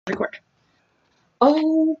Record.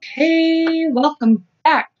 Okay, welcome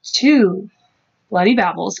back to Bloody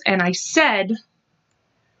Babbles. And I said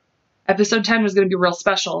episode 10 was going to be real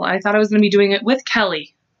special. I thought I was going to be doing it with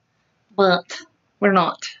Kelly, but we're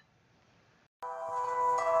not.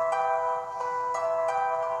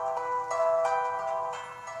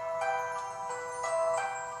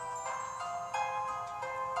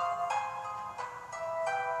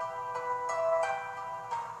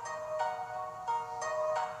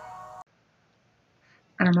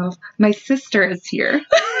 I don't know if my sister is here.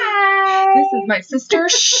 Hi. This is my sister,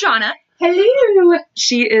 Shauna. Hello.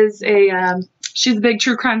 She's a big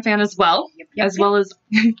true crime fan as well. As well as,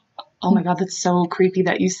 oh my God, that's so creepy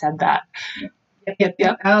that you said that.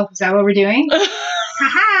 Yep. Oh, is that what we're doing?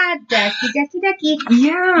 Haha, ducky.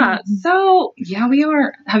 Yeah. So yeah, we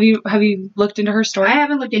are. Have you looked into her story? I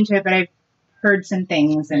haven't looked into it, but I've heard some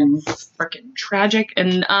things, and it's freaking tragic.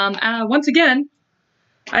 And once again,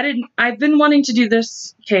 I've been wanting to do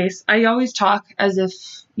this case. I always talk as if,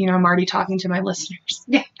 I'm already talking to my listeners.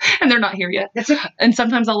 Yeah. And they're not here yet. That's okay. And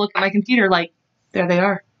sometimes I'll look at my computer like, there they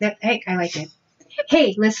are. Hey, I like it.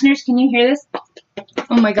 Hey, listeners, can you hear this?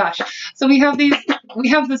 Oh my gosh. So we have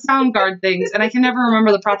the sound guard things, and I can never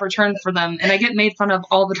remember the proper term for them, and I get made fun of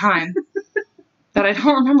all the time that I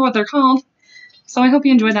don't remember what they're called. So I hope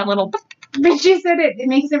you enjoyed that little. But she said it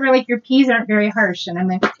makes it feel like your P's aren't very harsh, and I'm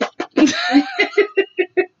like,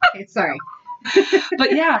 okay, sorry.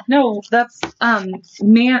 But yeah, no, that's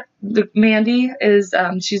Mandy is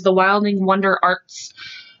she's the Wilding Wonder Arts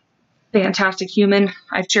fantastic human.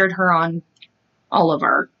 I've shared her on all of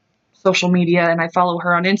our social media, and I follow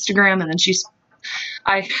her on Instagram, and then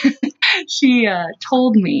she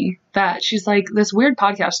told me that she's like, this weird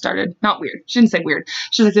podcast started. Not weird. She didn't say weird.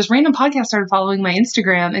 She's like, this random podcast started following my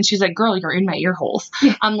Instagram, and she's like, girl, you're in my ear holes.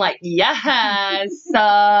 I'm like, yes.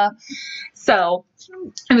 So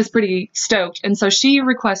I was pretty stoked. And so she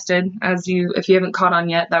requested, if you haven't caught on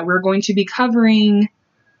yet, that we're going to be covering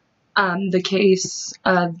the case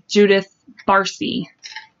of Judith Barsi.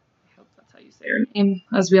 I hope that's how you say her name.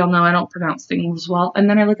 As we all know, I don't pronounce things well. And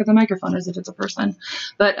then I look at the microphone as if it's a person.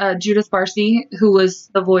 But Judith Barsi, who was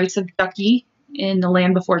the voice of Ducky in The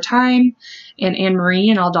Land Before Time and Anne Marie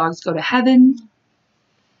and All Dogs Go to Heaven.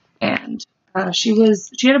 And she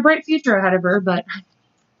had a bright future ahead of her, but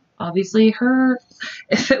obviously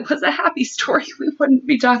if it was a happy story, we wouldn't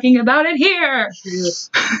be talking about it here.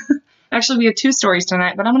 Actually, we have 2 stories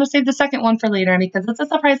tonight, but I'm going to save the second one for later because it's a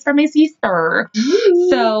surprise for my sister. Ooh.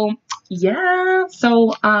 So, yeah.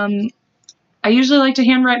 So, I usually like to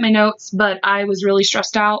handwrite my notes, but I was really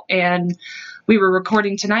stressed out, and we were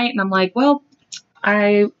recording tonight, and I'm like, well,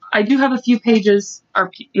 I do have a few pages. I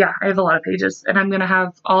have a lot of pages, and I'm going to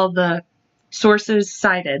have all the sources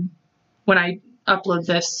cited when I upload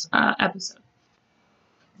this episode.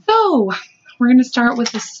 So, we're going to start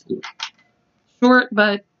with this short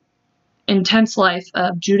but intense life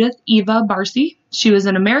of Judith Eva Barsi. She was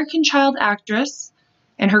an American child actress,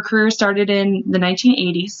 and her career started in the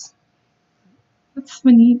 1980s. That's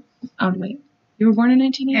when you were born in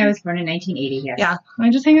 1980? I was born in 1980, yes. Yeah, I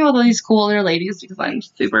just hang out with all these cool older ladies because I'm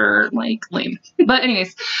super, lame. But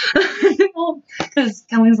anyways, because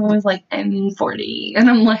Kelly's always like, I'm 40, and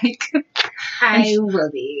I'm like... I will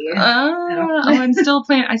be. I'm still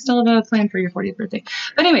planning. I still have a plan for your 40th birthday.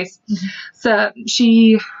 But anyways, so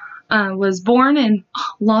she was born in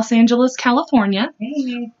Los Angeles, California,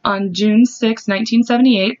 on June 6,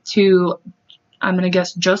 1978, to, I'm going to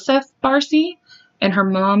guess, Joseph Barsi, and her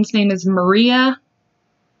mom's name is Maria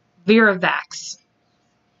Viravax.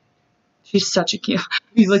 She's such a cute.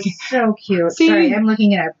 So cute. See, sorry, I'm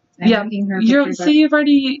looking it up. You've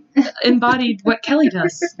already embodied what Kelly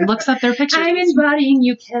does. Looks up their pictures. I'm embodying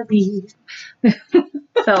you, Kelly.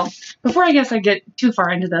 So, before I get too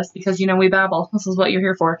far into this, because, we babble. This is what you're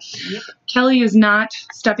here for. Yep. Kelly is not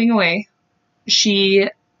stepping away.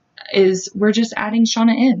 We're just adding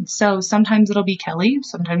Shauna in. So, sometimes it'll be Kelly.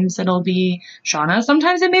 Sometimes it'll be Shauna.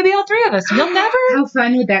 Sometimes it may be all 3 of us. You'll never... How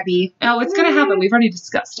fun would that be? Oh, it's going to happen. We've already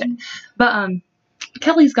discussed it. But,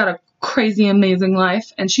 Kelly's got a crazy amazing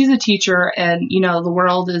life, and she's a teacher, and the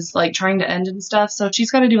world is trying to end and stuff, so she's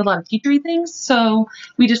got to do a lot of teachery things. So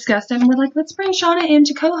we discussed it, and we're like, let's bring Shauna in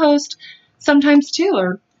to co-host sometimes too,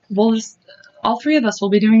 or we'll just all 3 of us will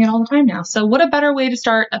be doing it all the time now. So what a better way to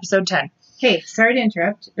start episode 10. Okay, sorry to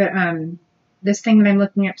interrupt, but this thing that I'm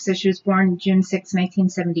looking up says she was born June 6,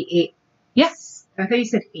 1978. Yes. I thought you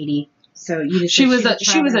said 80. So you just she was a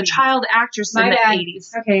child actress in the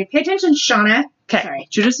 80s. Okay, pay attention, Shauna. Okay. Sorry.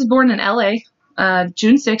 Judith was born in LA,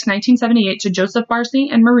 June 6, 1978, to Joseph Barsi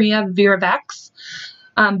and Maria Viravax.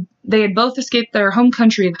 They had both escaped their home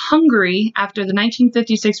country of Hungary after the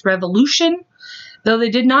 1956 revolution, though they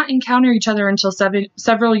did not encounter each other until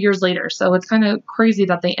several years later. So it's kind of crazy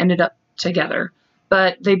that they ended up together.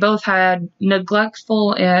 But they both had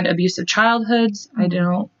neglectful and abusive childhoods. I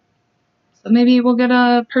don't. So maybe we'll get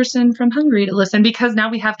a person from Hungary to listen, because now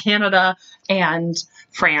we have Canada and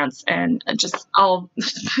France and I just love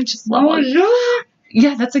it.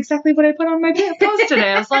 Yeah, that's exactly what I put on my post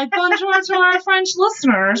today. I was like, bonjour to our French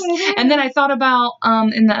listeners. And then I thought about,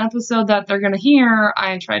 in the episode that they're going to hear,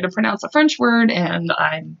 I tried to pronounce a French word and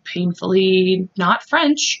I'm painfully not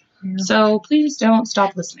French. Yeah. So please don't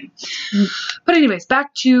stop listening. But anyways,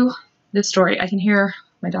 back to this story. I can hear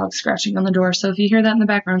my dog scratching on the door. So if you hear that in the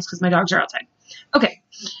background, it's because my dogs are outside. Okay.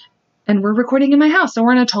 And we're recording in my house. So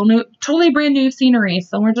we're in a totally brand new scenery.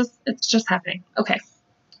 So it's just happening. Okay.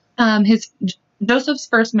 Joseph's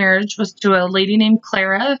first marriage was to a lady named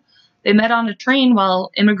Clara. They met on a train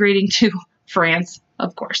while immigrating to France,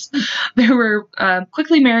 of course. They were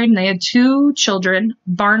quickly married and they had 2 children,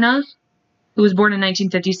 Barna, who was born in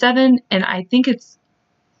 1957, and I think it's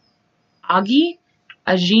Agi.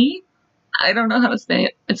 I don't know how to say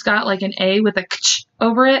it. It's got like an A with a k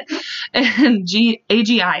over it, and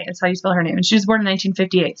AGI is how you spell her name. And she was born in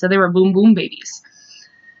 1958, so they were boom boom babies.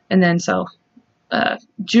 And then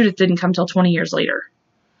Judith didn't come till 20 years later.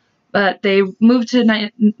 But they moved to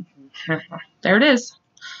there it is.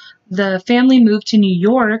 The family moved to New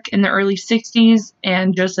York in the early 60s,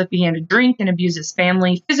 and Joseph began to drink and abuse his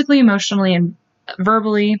family physically, emotionally, and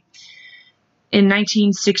verbally. In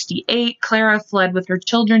 1968, Clara fled with her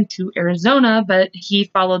children to Arizona, but he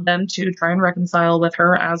followed them to try and reconcile with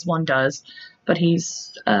her, as one does. But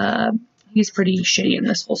he's pretty shitty in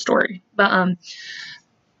this whole story. But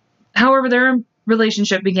however, their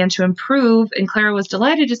relationship began to improve, and Clara was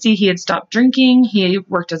delighted to see he had stopped drinking. He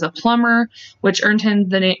worked as a plumber, which earned him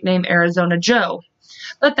the nickname Arizona Joe.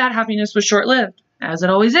 But that happiness was short-lived, as it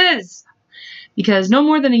always is, because no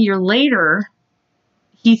more than a year later,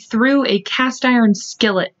 he threw a cast iron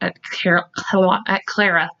skillet at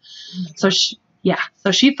Clara. So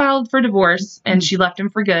she filed for divorce and she left him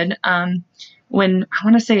for good. When I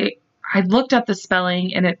want to say, I looked up the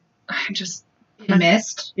spelling and it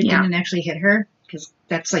missed. It didn't actually hit her, because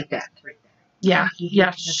that's like death right there. Yeah.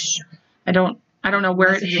 Yeah. I don't know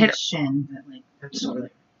where it hit. Shin, but like that's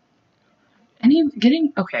really.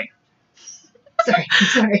 Okay.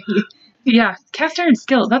 Sorry. Yeah, cast iron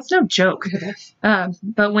skillet. That's no joke.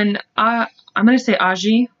 But when I'm going to say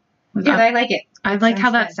Aji. Yeah, I like it. I like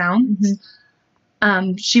how that sounds.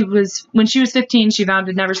 Mm-hmm. When she was 15, she vowed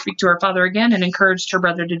to never speak to her father again and encouraged her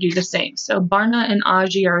brother to do the same. So Barna and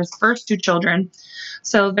Aji are his first 2 children.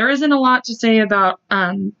 So there isn't a lot to say about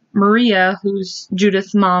Maria, who's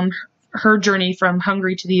Judith's mom, her journey from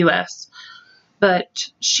Hungary to the U.S.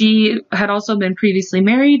 But she had also been previously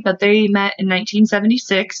married, but they met in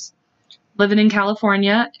 1976. Living in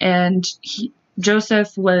California, and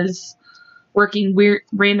Joseph was working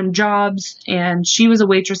random jobs, and she was a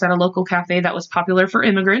waitress at a local cafe that was popular for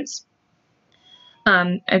immigrants.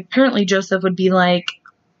 Apparently Joseph would be like,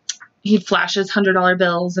 he'd flash his $100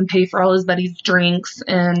 bills and pay for all his buddies' drinks,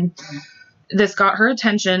 and this got her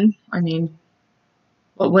attention. I mean,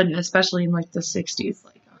 what wouldn't, especially in like the 60s,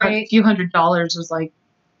 like a few $100 was like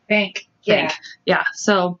bank. Yeah.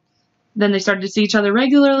 So then they started to see each other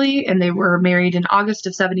regularly, and they were married in August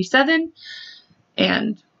of 1977.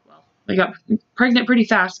 And, well, they got pregnant pretty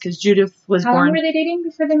fast because Judith was born. How long were they dating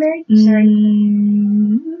before they married? Sorry.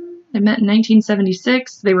 They met in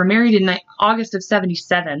 1976. They were married in August of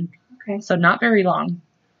 1977. Okay. So not very long.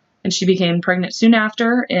 And she became pregnant soon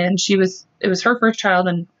after, and it was her first child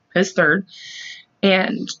and his third.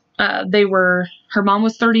 And her mom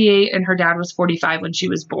was 38 and her dad was 45 when she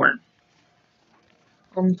was born.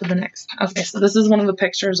 On to the next. Okay, so this is one of the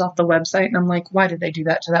pictures off the website, and I'm like, why did they do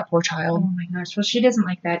that to that poor child? Oh my gosh. Well, she doesn't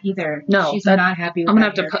like that either. No, she's not happy with I'm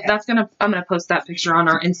gonna post that picture on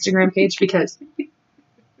our Instagram page because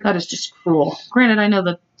that is just cruel. Granted, I know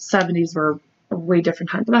the 70s were a way different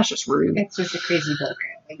time, but that's just rude. It's just a crazy bowl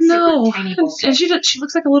cut. Like no, tiny bowl cut. And she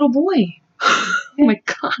looks like a little boy. Oh my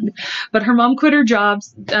god! But her mom quit her job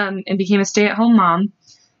and became a stay-at-home mom,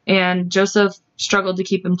 and Joseph struggled to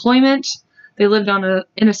keep employment. They lived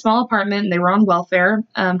in a small apartment, and they were on welfare.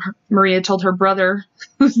 Maria told her brother,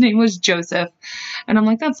 whose name was Joseph, and I'm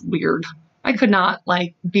like, that's weird. I could not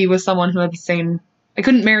be with someone who had I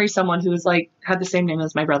couldn't marry someone who was had the same name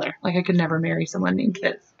as my brother. I could never marry someone named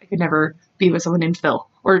Fitz. I could never be with someone named Phil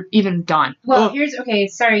or even Don. Well,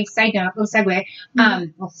 sorry, side note, little segue. Well,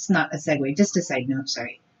 it's not a segue, just a side note.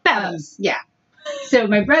 Sorry. Yeah. So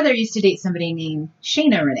my brother used to date somebody named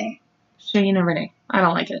Shayna Renee. Shane and Renee. I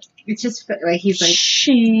don't like it. It's just like he's like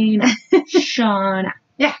Shane, Shauna.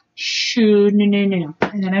 Yeah. No.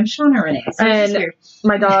 And then I'm Shauna Renee. So it's And weird.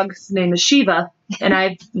 my dog's name is Shiva,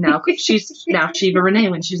 and she's now Shiva Renee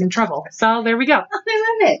when she's in trouble. So there we go. Oh,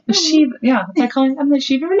 I love it. Shiva, yeah. I'm like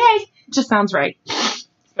Shiva Renee. It just sounds right,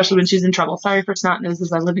 especially when she's in trouble. Sorry for snot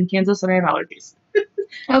noses. I live in Kansas and I have allergies.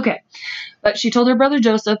 Okay, but she told her brother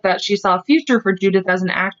Joseph that she saw a future for Judith as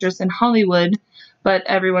an actress in Hollywood, but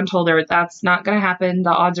everyone told her that's not going to happen.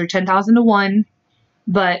 The odds are 10,000 to 1.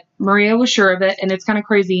 But Maria was sure of it, and it's kind of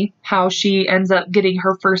crazy how she ends up getting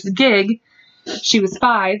her first gig. She was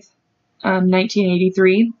 5,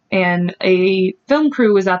 1983, and a film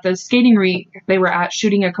crew was at the skating rink. They were at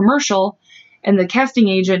shooting a commercial, and the casting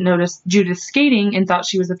agent noticed Judith skating and thought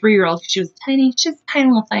she was a 3-year-old. She was tiny. She was a tiny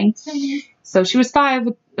little thing. So she was 5,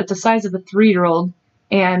 at the size of a 3-year-old,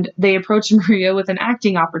 and they approached Maria with an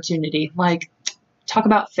acting opportunity. Like, talk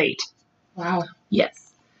about fate. Wow.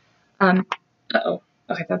 Yes. Uh-oh.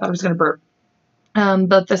 Okay, I thought I was going to burp.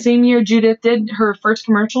 But the same year, Judith did her first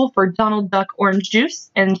commercial for Donald Duck Orange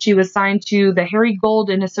Juice, and she was signed to the Harry Gold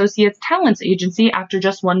and Associates Talents Agency after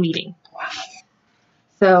just one meeting. Wow.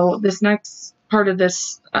 So this next part of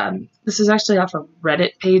this, this is actually off a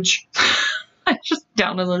Reddit page. I just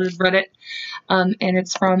downloaded Reddit, and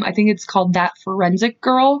it's from, I think it's called That Forensic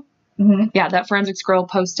Girl. Mm-hmm. Yeah, That Forensics Girl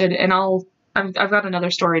posted, and I've got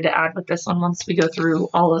another story to add with this one once we go through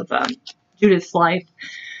all of Judith's life.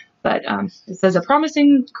 But it says a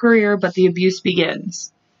promising career, but the abuse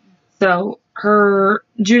begins. So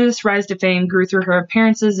Judith's rise to fame grew through her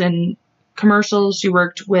appearances in commercials. She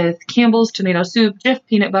worked with Campbell's Tomato Soup, Jif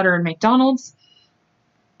Peanut Butter, and McDonald's.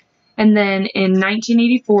 And then in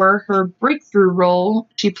 1984, her breakthrough role,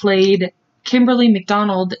 she played Kimberly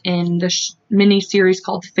McDonald in the mini-series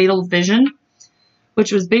called Fatal Vision,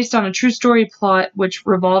 which was based on a true story plot which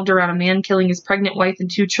revolved around a man killing his pregnant wife and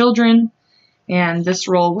 2 children. And this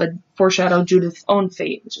role would foreshadow Judith's own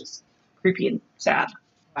fate, which is creepy and sad.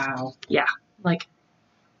 Wow. Yeah. Like,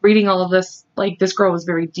 reading all of this, like, this girl was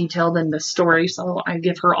very detailed in this story, so I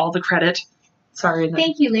give her all the credit. Sorry.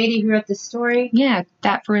 Thank you, lady who wrote the story. Yeah,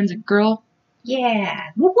 That Forensic Girl.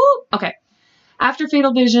 Yeah. Whoop whoop. Okay. After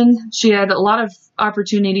Fatal Vision, she had a lot of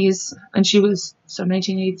opportunities, and she was,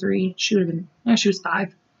 1983, she would have been, she was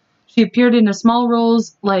 5. She appeared in small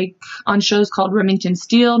roles, like on shows called Remington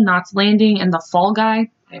Steele, Knots Landing, and The Fall Guy.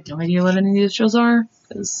 I have no idea what any of these shows are,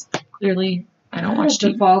 because clearly I don't watch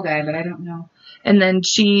The TV. Fall Guy, but I don't know. And then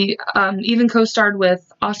she even co-starred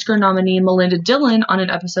with Oscar nominee Melinda Dillon on an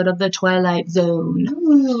episode of The Twilight Zone.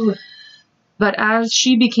 Ooh. But as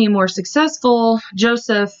she became more successful,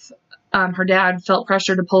 Joseph, her dad, felt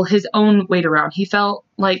pressure to pull his own weight around. He felt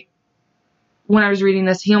like, when I was reading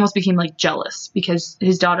this, he almost became like jealous because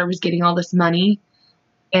his daughter was getting all this money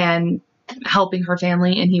and helping her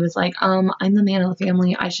family. And he was like, I'm the man of the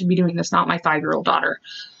family. I should be doing this, not my 5-year-old daughter.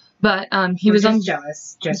 But he was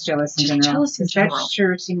jealous. Just jealous in Just general. jealous in general. That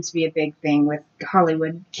sure seems to be a big thing with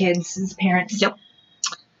Hollywood kids as parents. Yep.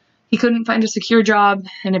 He couldn't find a secure job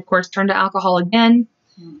and, of course, turned to alcohol again.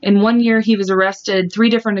 In 1 year, he was arrested 3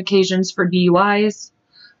 different occasions for DUIs.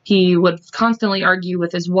 He would constantly argue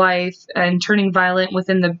with his wife and turning violent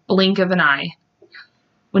within the blink of an eye.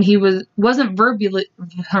 When he wasn't verbally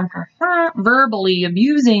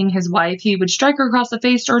abusing his wife, he would strike her across the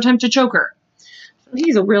face or attempt to choke her. So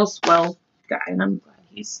he's a real swell guy, and I'm glad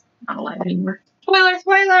he's not alive anymore. Spoiler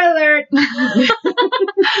alert!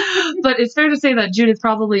 But it's fair to say that Judith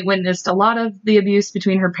probably witnessed a lot of the abuse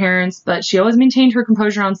between her parents, but she always maintained her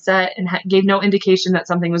composure on set and gave no indication that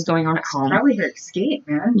something was going on at home. Probably her escape,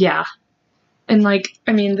 man. Yeah. And, like,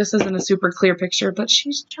 I mean, this isn't a super clear picture, but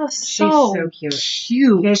she's just so cute.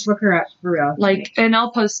 You guys look her up for real. Like, and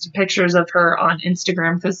I'll post pictures of her on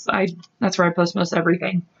Instagram because that's where I post most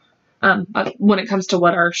everything when it comes to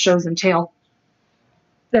what our shows entail.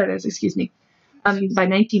 There it is, excuse me. By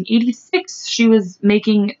 1986, she was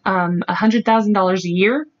making $100,000 a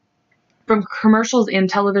year from commercials and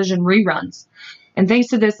television reruns. And thanks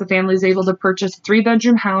to this, the family was able to purchase a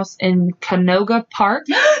 3-bedroom house in Canoga Park.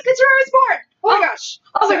 That's where I was born! Oh my gosh!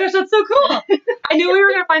 Oh my gosh, that's so cool! I knew we were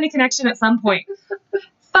going to find a connection at some point.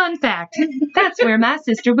 Fun fact, that's where my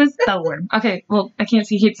sister was born. Okay, well, I can't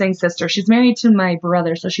keep saying sister. She's married to my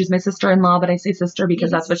brother, so she's my sister-in-law, but I say sister because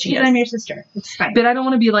that's what she is. I'm your sister. It's fine. But I don't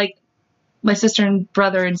want to be like my sister and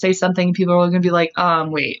brother and say something and people are going to be like,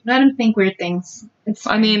 wait. Let them think weird things. It's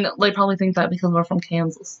fine. I mean, they probably think that because we're from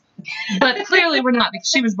Kansas. But clearly we're not because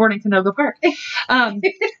she was born in Canoga Park.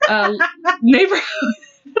 Neighborhood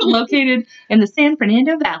located in the San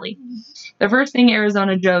Fernando Valley. The first thing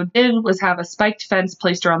Arizona Joe did was have a spiked fence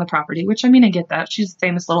placed around the property, which, I mean, I get that. She's a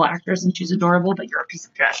famous little actress and she's adorable, but you're a piece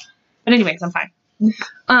of shit. But anyways, I'm fine.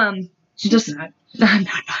 She's not. I'm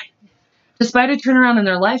not fine. Despite a turnaround in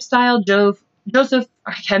their lifestyle, Joseph,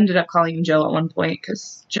 I ended up calling him Joe at one point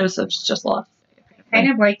because Joseph's just lost. I kind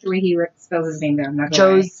of like the way he spells his name, though. I'm not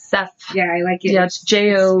gonna lie. Joseph. Yeah, I like it. Yeah, it's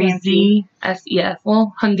Joseph.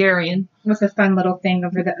 Well, Hungarian. With a fun little thing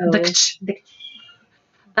over the O.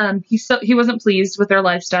 He wasn't pleased with their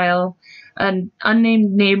lifestyle. An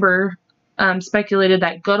unnamed neighbor speculated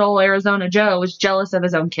that good old Arizona Joe was jealous of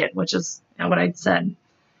his own kid, which is what I'd said.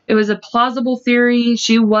 It was a plausible theory.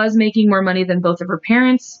 She was making more money than both of her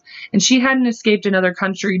parents, and she hadn't escaped another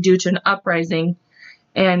country due to an uprising.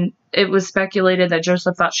 And it was speculated that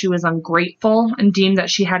Joseph thought she was ungrateful and deemed that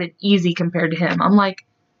she had it easy compared to him. I'm like,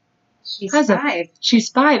 she's 5. She's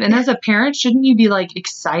 5. And as a parent, shouldn't you be, like,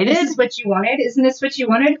 excited? This is what you wanted? Isn't this what you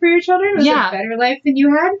wanted for your children? Was it a better life than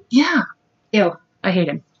you had? Yeah. Ew. I hate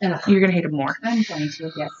him. Ugh. You're going to hate him more. I'm going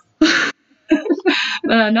to, yes.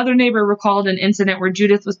 Another neighbor recalled an incident where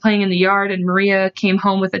Judith was playing in the yard and Maria came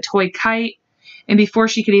home with a toy kite. And before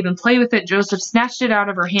she could even play with it, Joseph snatched it out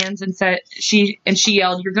of her hands and she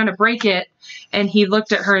yelled, "You're going to break it." And he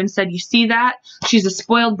looked at her and said, "You see that? She's a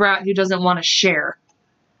spoiled brat who doesn't want to share."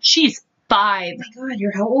 She's 5. Oh my God,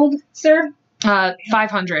 you're how old, sir?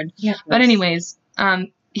 500. Yeah. But anyways,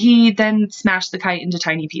 he then smashed the kite into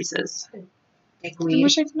tiny pieces. I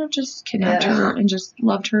wish I could have just kidnapped her and just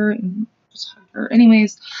loved her and just hugged her.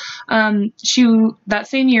 Anyways, that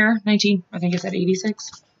same year, I think I said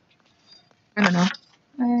 86. I don't know.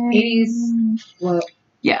 80s. Well,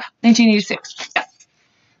 yeah, 1986. Yeah.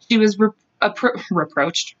 She was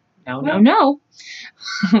reproached. No.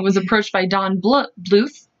 Was approached by Don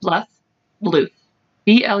Bluth,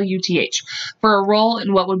 B-L-U-T-H, for a role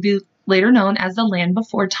in what would be later known as The Land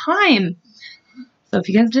Before Time. So if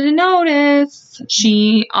you guys didn't notice,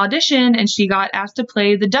 she auditioned and she got asked to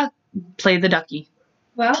play the Ducky.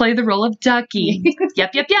 Well, play the role of Ducky.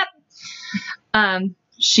 Yep.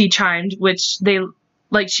 She chimed, which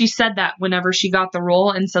she said that whenever she got the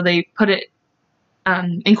role, and so they put it,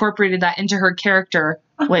 incorporated that into her character,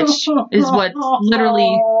 which is what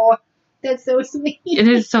literally. That's so sweet. It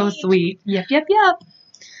is so sweet. Yep.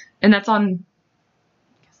 And that's on.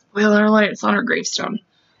 Spoiler alert! It's on her gravestone.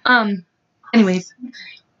 Anyways,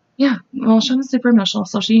 yeah. Well, Shauna's super emotional,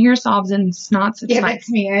 so she hears sobs and snots. It's fine. That's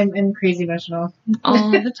me. I'm crazy emotional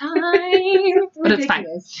all the time, but it's fine.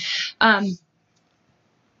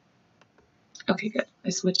 Okay, good. I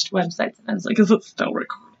switched websites and I was like, is it still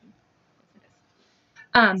recording?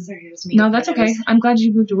 Sorry, it was me. No, that's okay. I'm glad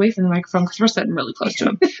you moved away from the microphone because we're sitting really close to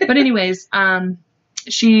him. But anyways,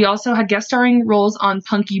 she also had guest starring roles on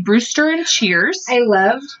Punky Brewster and Cheers. I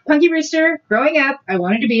loved Punky Brewster. Growing up, I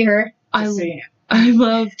wanted to be her. I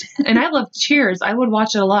loved Cheers. I would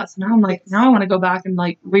watch it a lot. So now I'm like, now I want to go back and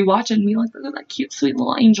like rewatch it and be like, look at that cute, sweet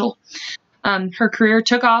little angel. Her career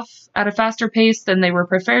took off at a faster pace than they were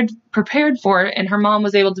prepared for, and her mom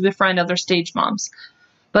was able to befriend other stage moms.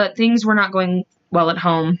 But things were not going well at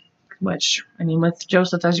home, which, I mean, with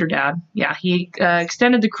Joseph as your dad, yeah, he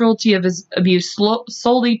extended the cruelty of his abuse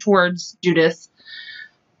solely towards Judith.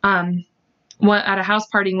 At a house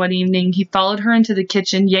party one evening, he followed her into the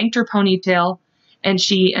kitchen, yanked her ponytail, and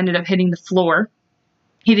she ended up hitting the floor.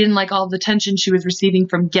 He didn't like all the attention she was receiving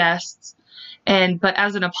from guests. But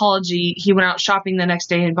as an apology, he went out shopping the next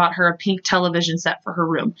day and bought her a pink television set for her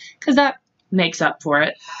room. Because that makes up for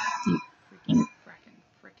it. You freaking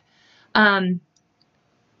frick.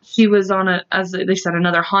 She was on as they said,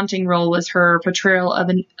 another haunting role was her portrayal of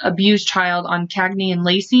an abused child on Cagney and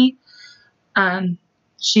Lacey.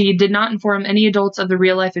 She did not inform any adults of the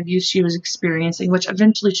real-life abuse she was experiencing, which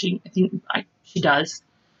eventually she does.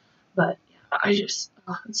 But yeah, it's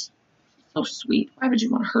so sweet. Why would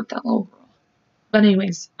you want to hurt that little girl? But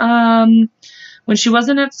anyways, when she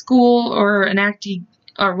wasn't at school or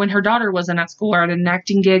when her daughter wasn't at school or at an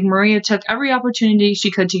acting gig, Maria took every opportunity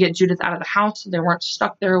she could to get Judith out of the house so they weren't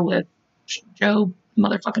stuck there with Joe,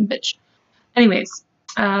 motherfucking bitch. Anyways,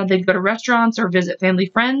 they'd go to restaurants or visit family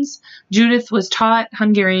friends. Judith was taught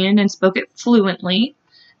Hungarian and spoke it fluently,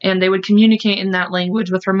 and they would communicate in that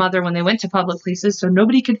language with her mother when they went to public places so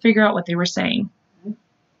nobody could figure out what they were saying.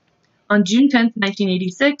 On June 10th,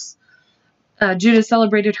 1986, Judith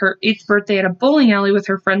celebrated her 8th birthday at a bowling alley with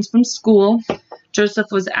her friends from school.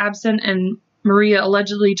 Joseph was absent, and Maria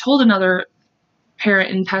allegedly told another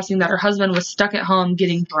parent in passing that her husband was stuck at home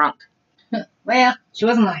getting drunk. Well, she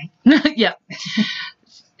wasn't lying. Yeah.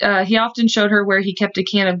 He often showed her where he kept a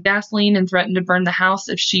can of gasoline and threatened to burn the house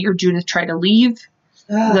if she or Judith tried to leave.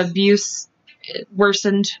 Ugh. The abuse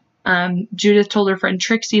worsened Judith told her friend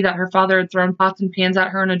Trixie that her father had thrown pots and pans at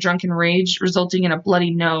her in a drunken rage, resulting in a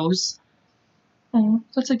bloody nose. Oh,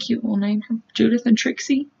 that's a cute little name, Judith and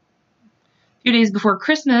Trixie. A few days before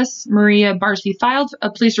Christmas, Maria Barsi filed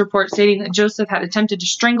a police report stating that Joseph had attempted to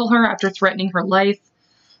strangle her after threatening her life.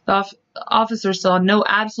 The officer saw no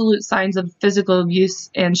absolute signs of physical abuse,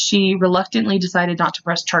 and she reluctantly decided not to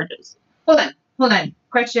press charges. Hold on.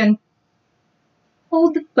 Question.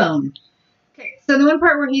 Hold the phone. Okay, so the one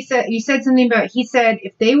part where you said something about, he said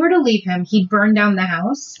if they were to leave him, he'd burn down the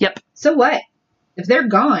house. Yep. So what? If they're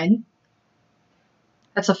gone.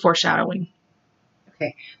 That's a foreshadowing.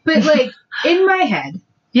 Okay. But, like, in my head,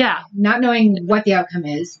 yeah, not knowing what the outcome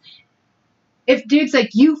is, if dude's like,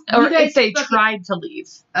 you guys if they tried to leave.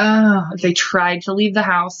 Oh. If they tried to leave the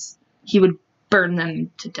house, he would burn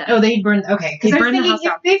them to death. Oh, they'd burn, okay. Because I was thinking,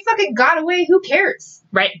 if they fucking got away, who cares?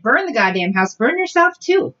 Right. Burn the goddamn house. Burn yourself,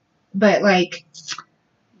 too. But, like,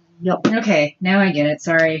 yep. Okay, now I get it.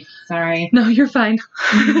 Sorry. No, you're fine.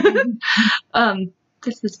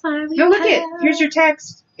 This is fine. Go look it. Here's your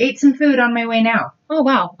text. Ate some food on my way now. Oh,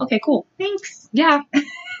 wow. Okay, cool. Thanks. Yeah.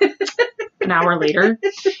 An hour later.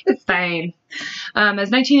 It's fine. As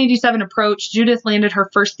 1987 approached, Judith landed her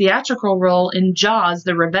first theatrical role in Jaws,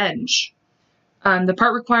 The Revenge. The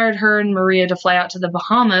part required her and Maria to fly out to the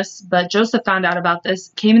Bahamas, but Joseph found out about this,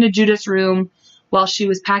 came into Judith's room while she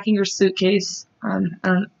was packing her suitcase. I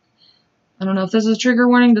don't know if this is a trigger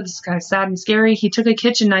warning, but this is kind of sad and scary. He took a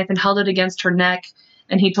kitchen knife and held it against her neck,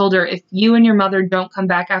 and he told her, if you and your mother don't come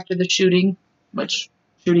back after the shooting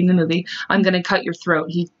the movie, I'm going to cut your throat.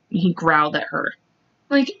 He growled at her.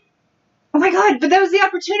 Like, oh my God, but that was the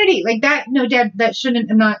opportunity. Like that, no, Dad, that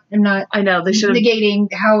shouldn't, I'm not I know, they should have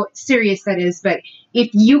negating how serious that is, but if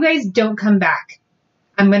you guys don't come back,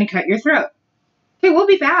 I'm going to cut your throat. Okay, we'll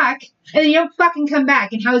be back. And then you don't fucking come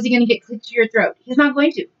back, and how is he going to get clipped to your throat? He's not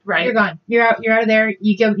going to. Right. You're gone. You're out of there.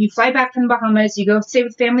 You fly back from the Bahamas, you go stay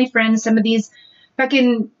with family, friends, some of these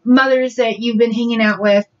fucking mothers that you've been hanging out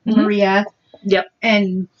with, Maria. Yep.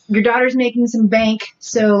 And your daughter's making some bank,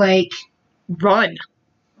 so, like... Run.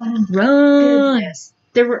 Oh, run. Goodness.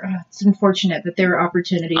 It's unfortunate that there were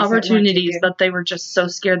opportunities. But they were just so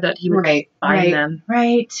scared that he would find them.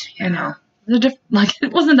 Right. I know.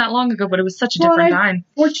 It wasn't that long ago, but it was such a different time.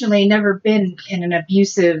 Fortunately, never been in a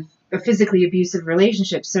physically abusive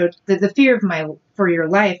relationship. So the fear for your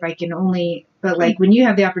life, I can only... But, like, when you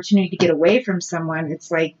have the opportunity to get away from someone,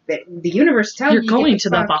 it's like the universe tells you... You're going to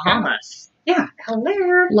the Bahamas. Yeah.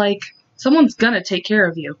 Hello. Like, someone's gonna take care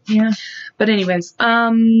of you. Yeah. But anyways,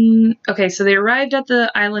 okay, so they arrived at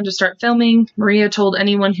the island to start filming. Maria told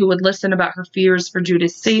anyone who would listen about her fears for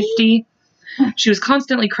Judith's safety. She was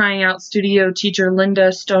constantly crying out. Studio teacher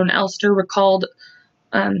Linda Stone Elster recalled,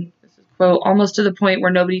 this is a quote, almost to the point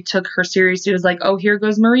where nobody took her seriously. It was like, oh, here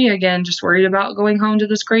goes Maria again, just worried about going home to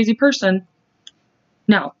this crazy person.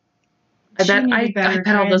 No. I bet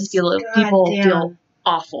all those people feel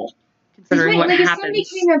awful considering what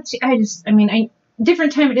happens.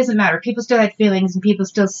 Different time, it doesn't matter. People still have feelings and people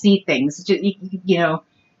still see things.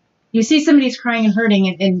 You see somebody's crying and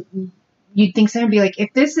hurting and you'd think someone would be like,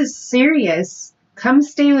 if this is serious, come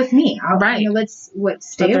stay with me. Let's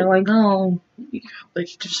stay. But they're like, oh, they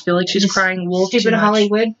just feel like she's crying wolf. Stupid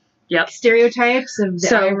Hollywood. Yep. Stereotypes of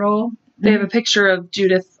the eye roll. They have a picture of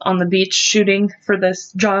Judith on the beach shooting for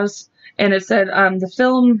this Jaws, and it said the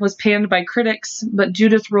film was panned by critics, but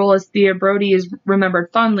Judith's role as Thea Brody is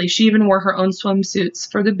remembered fondly. She even wore her own swimsuits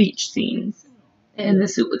for the beach scenes. And the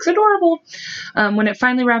suit looks adorable. When it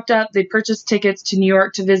finally wrapped up, they purchased tickets to New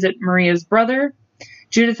York to visit Maria's brother.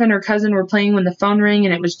 Judith and her cousin were playing when the phone rang,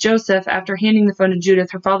 and it was Joseph. After handing the phone to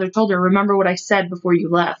Judith, her father told her, remember what I said before you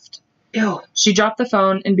left. Ew. She dropped the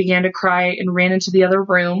phone and began to cry and ran into the other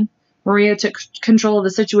room. Maria took control of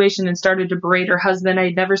the situation and started to berate her husband. I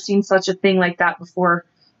had never seen such a thing like that before,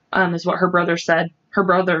 is what her brother said. Her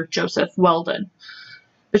brother, Joseph Weldon.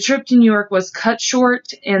 The trip to New York was cut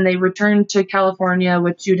short, and they returned to California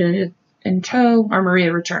with Judith in tow, or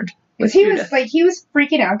Maria returned with Judith. He was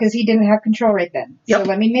freaking out because he didn't have control right then. Yep. So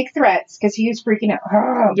let me make threats because he was freaking out.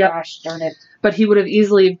 Oh, yep. Gosh, darn it. But he would have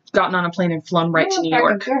easily gotten on a plane and flown right to New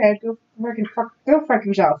York. Go ahead. Go fuck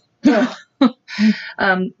yourself.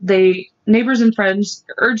 Neighbors and friends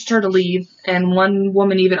urged her to leave, and one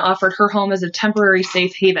woman even offered her home as a temporary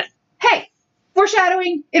safe haven. Hey!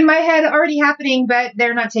 Foreshadowing in my head already happening, but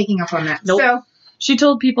they're not taking up on that. Nope. So she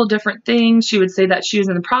told people different things. She would say that she was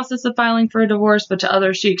in the process of filing for a divorce, but to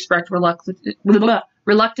others she expressed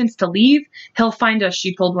reluctance to leave. He'll find us,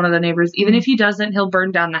 she told one of the neighbors. Even if he doesn't, he'll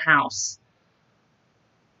burn down the house.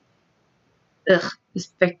 Ugh.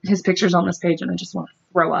 His picture's on this page, and I just want to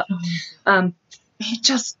throw up.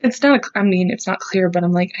 it's not, I mean, it's not clear, but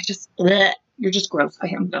I'm like, bleh, you're just gross.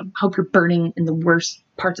 I hope you're burning in the worst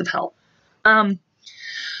parts of hell.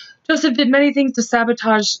 Joseph did many things to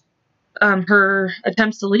sabotage her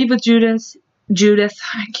attempts to leave with Judith,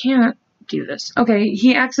 I can't do this. Okay,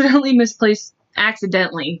 he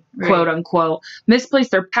accidentally, quote unquote,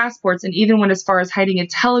 misplaced their passports and even went as far as hiding a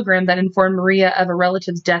telegram that informed Maria of a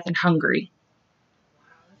relative's death in Hungary.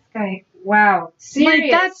 Okay. Wow.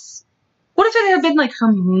 Serious? Like, what if it had been like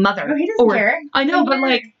her mother? Oh, he doesn't care. I know, but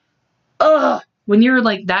like, when you're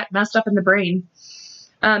like that messed up in the brain.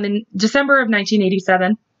 In December of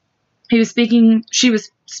 1987, she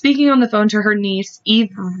was speaking on the phone to her niece,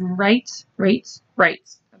 Eve Reitz.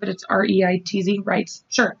 But it's R-E-I-T-Z, Reitz.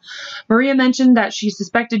 Sure. Maria mentioned that she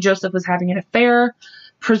suspected Joseph was having an affair,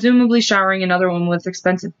 presumably showering another one with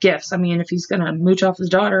expensive gifts. I mean, if he's going to mooch off his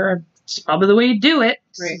daughter, it's probably the way to do it.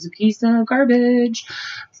 Right. It's a piece of garbage.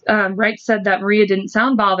 Wright said that Maria didn't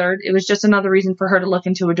sound bothered. It was just another reason for her to look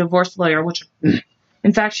into a divorce lawyer, which,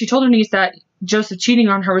 in fact, she told her niece that Joseph cheating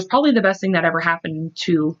on her was probably the best thing that ever happened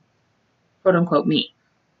to, quote unquote, me.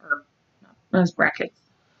 Or, those brackets.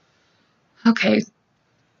 Okay.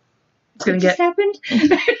 It's going to get... happened?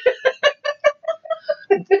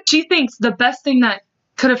 She thinks the best thing that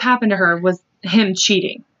could have happened to her was him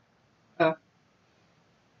cheating. Oh.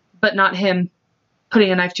 But not him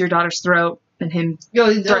putting a knife to your daughter's throat and him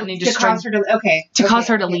threatening to cause her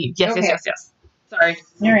to leave. Yes. Sorry.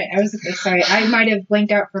 All right. I was sorry. I might have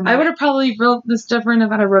blanked out for a moment. I would have probably wrote this different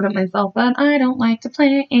if I wrote it myself, but I don't like to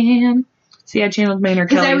plan. See, I channeled Maynard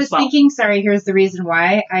Kelly. Because I was thinking, sorry, here's the reason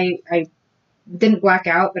why I didn't black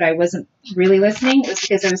out, but I wasn't really listening. It was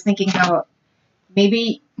because I was thinking how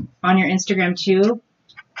maybe on your Instagram too,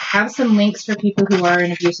 have some links for people who are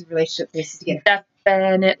in abusive relationship places to get help.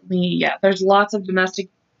 Definitely, yeah. There's lots of domestic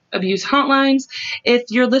abuse hotlines. If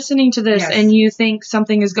you're listening to this and you think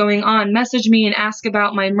something is going on, message me and ask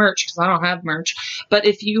about my merch, because I don't have merch. But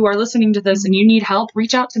if you are listening to this and you need help,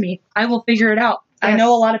 reach out to me. I will figure it out. Yes. I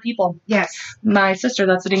know a lot of people. Yes. My sister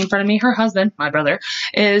that's sitting in front of me, her husband, my brother,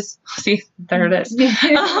 is a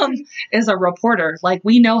reporter. Like,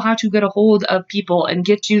 we know how to get a hold of people and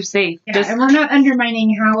get you safe. Yeah, and we're not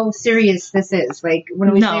undermining how serious this is. Like,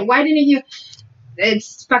 when we say, why didn't you...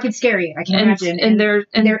 It's fucking scary, I can imagine. And there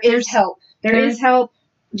is help. There is help.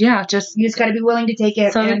 Yeah, you just got to be willing to take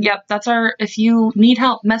it. So, that's if you need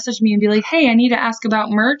help, message me and be like, hey, I need to ask about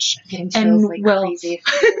merch. And crazy.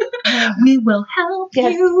 We will help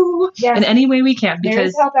you in any way we can. Because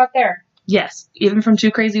there's help out there. Yes, even from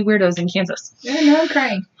two crazy weirdos in Kansas. No, I'm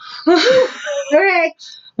crying. Okay.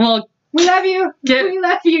 Well, we love you. We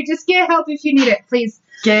love you. Just get help if you need it, please.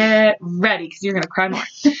 Get ready, because you're going to cry more.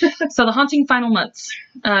 So the haunting final months.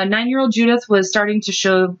 9-year-old Judith was starting to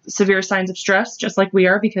show severe signs of stress, just like we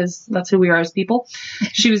are, because that's who we are as people.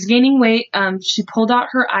 She was gaining weight. She pulled out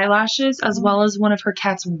her eyelashes as well as one of her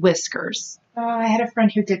cat's whiskers. Oh, I had a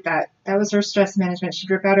friend who did that. That was her stress management.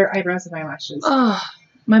 She'd rip out her eyebrows and eyelashes. Oh,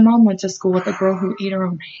 my mom went to school with a girl who ate her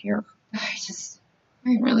own hair.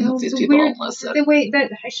 I really hope these people don't listen. The way that,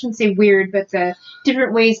 I shouldn't say weird, but the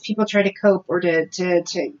different ways people try to cope or to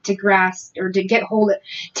grasp or to get hold of,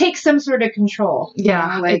 take some sort of control.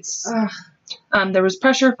 Yeah. There was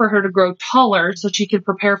pressure for her to grow taller so she could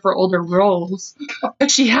prepare for older roles. But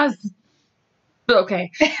she has... Okay.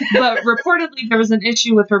 But reportedly there was an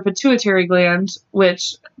issue with her pituitary gland,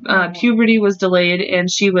 which puberty was delayed, and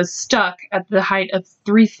she was stuck at the height of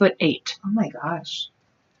 3'8". Oh my gosh.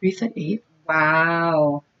 3'8"?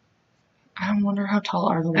 Wow. I wonder how tall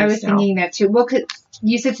are the waist I was thinking that too. Well,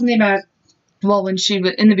 you said something about... Well, when she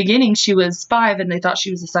was... In the beginning, she was 5, and they thought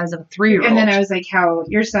she was the size of a 3-year-old. And then I was like, how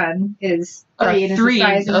your son is 3 and is the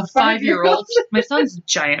size of a 5-year-old. My son's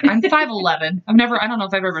giant. I'm 5'11". I don't know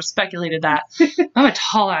if I've ever speculated that. I'm a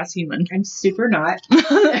tall-ass human. I'm super not.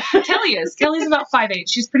 Kelly is. Kelly's about 5'8".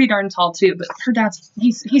 She's pretty darn tall, too, but her dad's...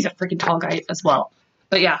 He's a freaking tall guy as well.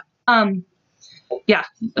 But yeah.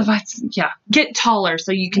 Get taller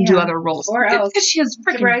so you can do other roles. Or else. Because she has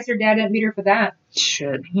freaking... Surprised her dad didn't beat her for that.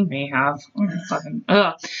 Should. He may have.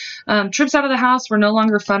 Trips out of the house were no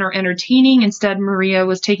longer fun or entertaining. Instead, Maria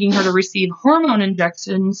was taking her to receive hormone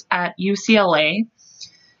injections at UCLA.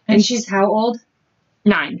 And she's how old?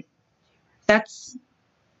 9. That's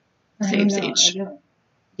same age.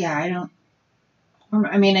 I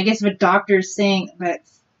mean, I guess if a doctor's saying, but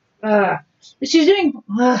she's doing...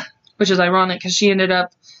 Which is ironic because she ended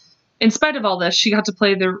up, in spite of all this, she got to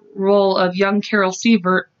play the role of young Carol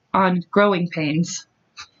Sievert on Growing Pains.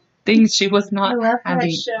 Things she was not having.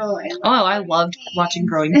 That show. I loved watching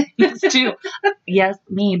Growing Pains too. Yes,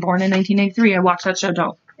 me, born in 1983. I watched that show.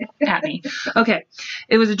 at me. Okay.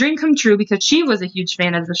 It was a dream come true because she was a huge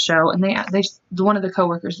fan of the show, and one of the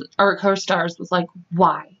coworkers or co-stars was like,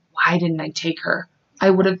 why didn't I take her? I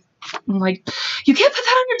would have. I'm like, you can't put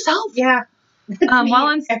that on yourself. Yeah. While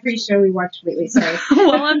on every show we watched lately, sorry.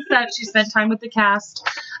 While on set, she spent time with the cast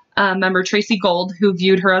member Tracy Gold, who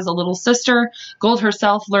viewed her as a little sister. Gold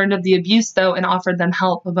herself learned of the abuse, though, and offered them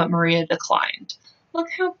help, but Maria declined. Look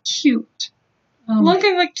how cute. Oh Look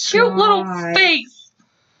at the cute little face.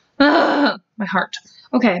 Ugh, my heart.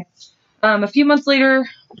 Okay. A few months later,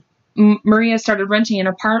 Maria started renting an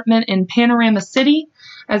apartment in Panorama City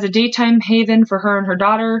as a daytime haven for her and her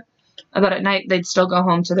daughter. But at night, they'd still go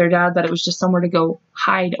home to their dad, but it was just somewhere to go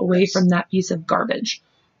hide away from that piece of garbage.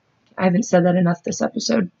 I haven't said that enough this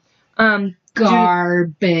episode.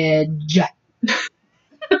 Garbage.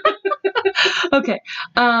 Okay.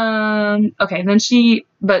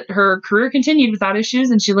 But her career continued without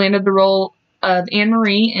issues, and she landed the role of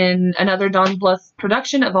Anne-Marie in another Don Bluth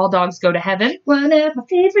production of All Dogs Go to Heaven. One of my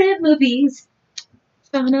favorite movies.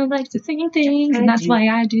 Donna likes to sing things, and that's why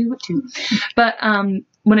I do it too. But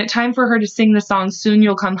when it time for her to sing the song Soon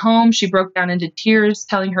You'll Come Home, she broke down into tears,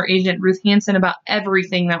 telling her agent Ruth Hansen about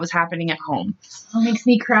everything that was happening at home. Oh, makes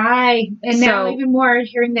me cry. And now even more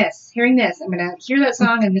hearing this. I'm going to hear that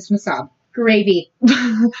song and miss my sob. Gravy.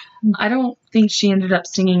 I don't think she ended up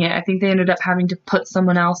singing it. I think they ended up having to put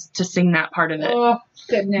someone else to sing that part of it. Oh,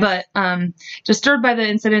 goodness. But disturbed by the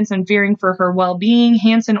incidents and fearing for her well-being,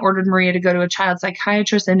 Hansen ordered Maria to go to a child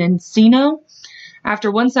psychiatrist in Encino.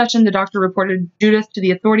 After one session, the doctor reported Judith to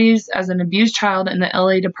the authorities as an abused child, and the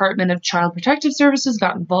LA Department of Child Protective Services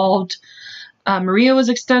got involved. Maria was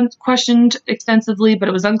questioned extensively, but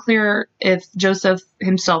it was unclear if Joseph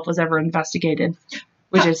himself was ever investigated,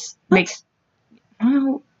 which makes...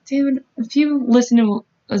 Oh, dude, if you listen to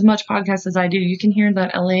as much podcast as I do, you can hear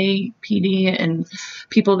that LAPD and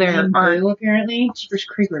people there are... apparently. Jeepers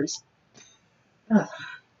creepers. Yep.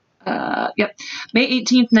 May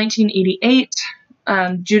 18th, 1988.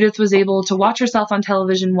 Judith was able to watch herself on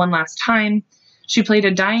television one last time. She played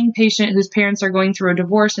a dying patient whose parents are going through a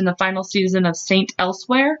divorce in the final season of Saint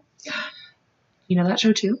Elsewhere. You know that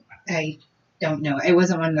show too? I don't know. It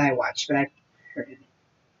wasn't one that I watched, but I heard it.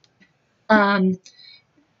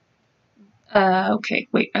 Okay,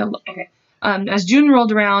 wait. Okay. As June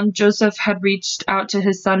rolled around, Joseph had reached out to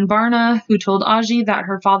his son Barna, who told Aji that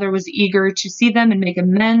her father was eager to see them and make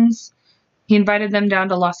amends. He invited them down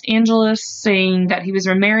to Los Angeles, saying that he was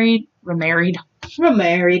remarried.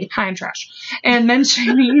 Hi, I'm trash. And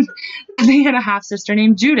mentioning they had a half-sister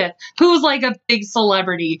named Judith, who was like a big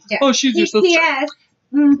celebrity. Yeah. Oh, she's your sister. Yes.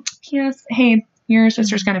 Yes. Hey, your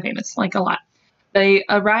sister's kind of famous, like a lot. They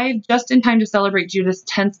arrived just in time to celebrate Judith's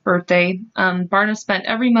 10th birthday. Barna spent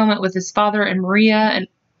every moment with his father and Maria,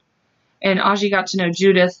 and Aji got to know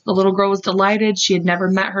Judith. The little girl was delighted. She had never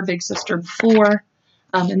met her big sister before.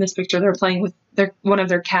 In this picture, they're playing with one of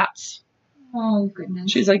their cats. Oh,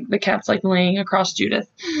 goodness. She's like, the cat's like laying across Judith.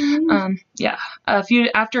 Mm-hmm. Yeah.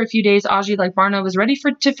 After a few days, Aji, like Barna, was ready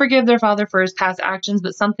to forgive their father for his past actions,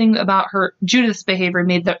 but something about Judith's behavior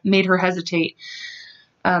made her hesitate.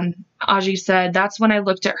 Aji said, "That's when I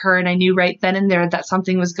looked at her and I knew right then and there that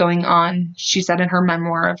something was going on." She said in her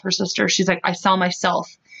memoir of her sister, she's like, "I saw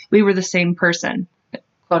myself. We were the same person,"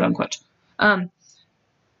 quote unquote.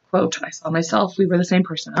 Quote, "I saw myself. We were the same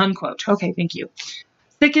person," unquote. Okay, thank you.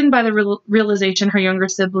 Sickened by the realization her younger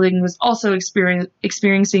sibling was also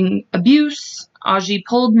experiencing abuse, Aji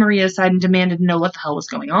pulled Maria aside and demanded to know what the hell was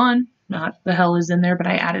going on. Not the hell is in there, but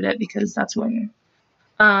I added it because that's who I am.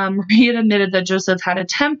 Maria admitted that Joseph had a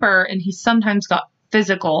temper and he sometimes got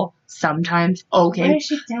physical. Sometimes. Okay. Why is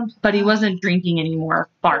she down? But he wasn't drinking anymore.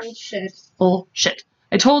 Barf. Bullshit. Bullshit.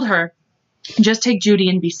 I told her, just take Judy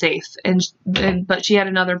and be safe. But she had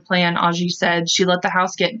another plan, Aji said. She let the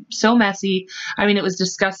house get so messy. I mean, it was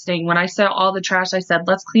disgusting. When I saw all the trash, I said,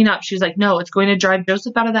 let's clean up. She's like, no, it's going to drive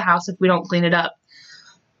Joseph out of the house if we don't clean it up.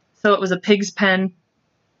 So it was a pig's pen.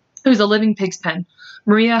 It was a living pig's pen.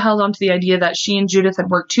 Maria held on to the idea that she and Judith had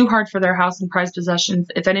worked too hard for their house and prized possessions.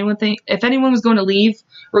 If anyone was going to leave,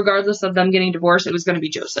 regardless of them getting divorced, it was going to be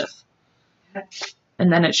Joseph.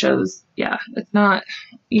 And then it shows, yeah, it's not,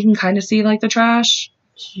 you can kind of see like the trash.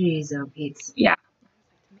 Jeez, oh, Pete. Yeah.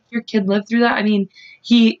 Your kid lived through that. I mean,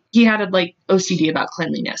 he had a like OCD about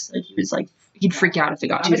cleanliness. Like he was like, he'd freak out if it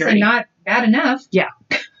got too dirty. Not bad enough. Yeah.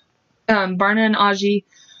 Barna and Aji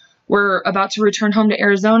were about to return home to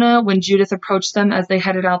Arizona when Judith approached them as they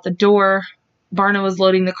headed out the door. Barna was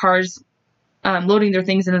loading their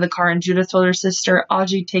things into the car, and Judith told her sister,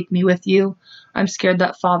 Aji, take me with you. I'm scared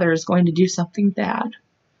that father is going to do something bad.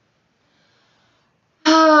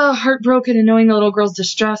 Heartbroken and knowing the little girl's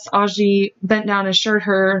distress, Aji bent down and assured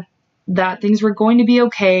her that things were going to be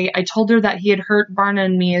okay. I told her that he had hurt Barna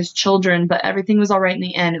and me as children, but everything was all right in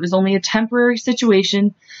the end. It was only a temporary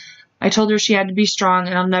situation. I told her she had to be strong,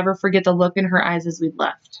 and I'll never forget the look in her eyes as we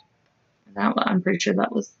left. I'm pretty sure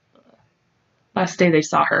that was the last day they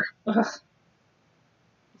saw her. Ugh.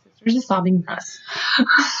 There's a sobbing mess.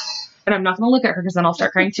 And I'm not going to look at her because then I'll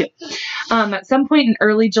start crying too. At some point in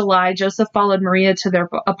early July, Joseph followed Maria to their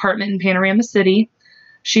apartment in Panorama City.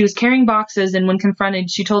 She was carrying boxes, and when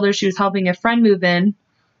confronted, she told her she was helping a friend move in.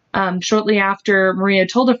 Shortly after, Maria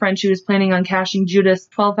told a friend she was planning on cashing Judith's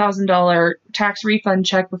 $12,000 tax refund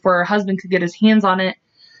check before her husband could get his hands on it.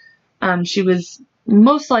 She was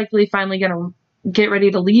most likely finally going to get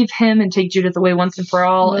ready to leave him and take Judith away once and for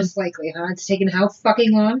all. Most likely, huh? It's taken how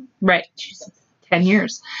fucking long? Right. 10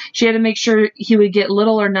 years. She had to make sure he would get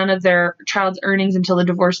little or none of their child's earnings until the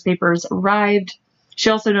divorce papers arrived. She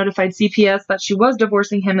also notified CPS that she was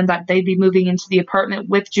divorcing him and that they'd be moving into the apartment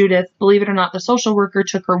with Judith. Believe it or not, the social worker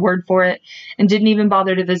took her word for it and didn't even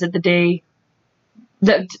bother to visit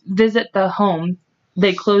the home.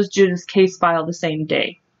 They closed Judith's case file the same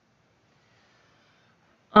day.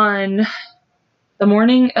 On the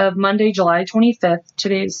morning of Monday, July 25th,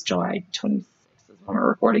 today's July 26th is when we're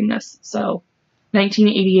recording this, so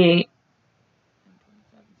 1988,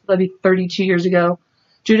 that'd be 32 years ago,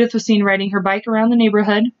 Judith was seen riding her bike around the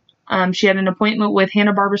neighborhood. She had an appointment with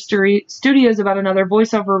Hanna-Barbera Studios about another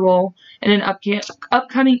voiceover role in an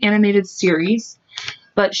upcoming animated series,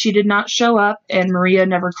 but she did not show up, and Maria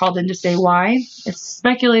never called in to say why. It's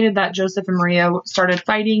speculated that Joseph and Maria started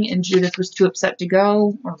fighting, and Judith was too upset to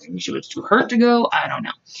go, or maybe she was too hurt to go. I don't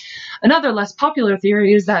know. Another less popular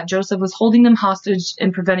theory is that Joseph was holding them hostage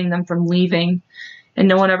and preventing them from leaving, and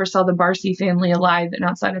no one ever saw the Barsi family alive and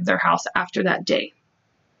outside of their house after that day.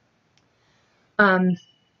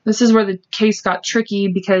 This is where the case got tricky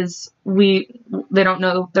because they don't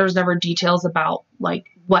know, there's never details about like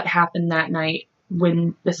what happened that night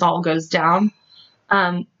when this all goes down.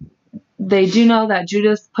 They do know that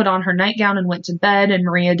Judith put on her nightgown and went to bed, and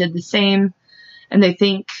Maria did the same. And they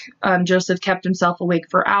think Joseph kept himself awake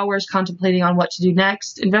for hours, contemplating on what to do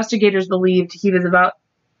next. Investigators believed he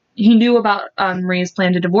knew about Maria's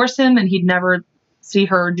plan to divorce him, and he'd never see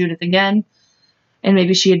her or Judith again. And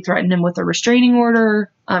maybe she had threatened him with a restraining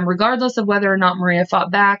order. Regardless of whether or not Maria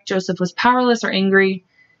fought back, Joseph was felt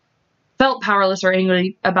powerless or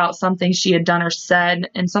angry about something she had done or said,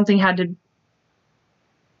 and something had to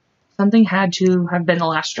have been the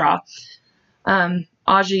last straw.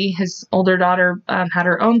 Aji, his older daughter, had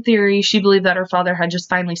her own theory. She believed that her father had just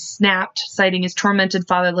finally snapped, citing his tormented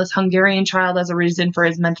fatherless Hungarian child as a reason for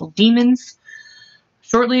his mental demons.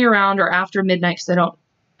 Shortly around or after midnight, because I don't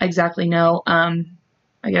exactly know,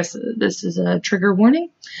 I guess this is a trigger warning.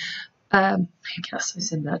 I guess I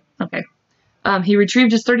said that. Okay. He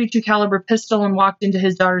retrieved his .32 caliber pistol and walked into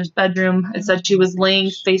his daughter's bedroom. It said she was laying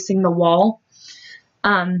facing the wall.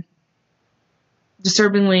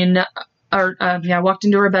 Disturbingly enough, walked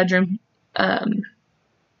into her bedroom.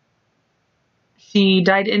 She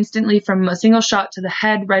died instantly from a single shot to the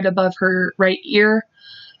head right above her right ear.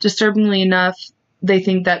 Disturbingly enough, they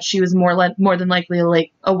think that she was more than likely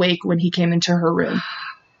awake when he came into her room.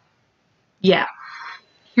 Yeah.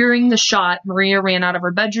 Hearing the shot, Maria ran out of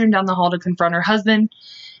her bedroom down the hall to confront her husband,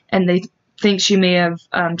 and they think she may have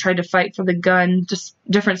tried to fight for the gun. Just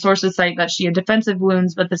different sources cite that she had defensive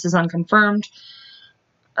wounds, but this is unconfirmed.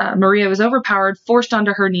 Maria was overpowered, forced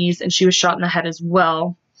onto her knees, and she was shot in the head as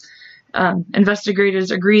well. Investigators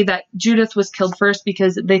agree that Judith was killed first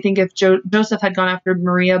because they think if Joseph had gone after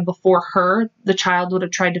Maria before her, the child would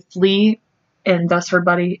have tried to flee, and thus her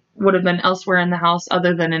body would have been elsewhere in the house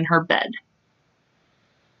other than in her bed.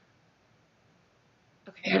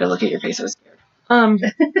 Okay, I had to look at your face. I was scared.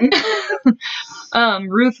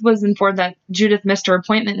 Ruth was informed that Judith missed her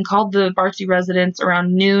appointment and called the Barsi residence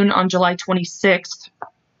around noon on July 26th.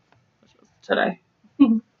 Which was today.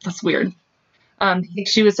 That's weird.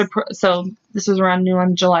 She was so this was around noon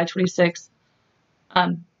on July 26th.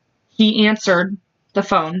 He answered the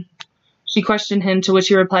phone. She questioned him, to which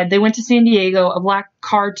he replied, "They went to San Diego. A black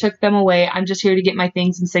car took them away. I'm just here to get my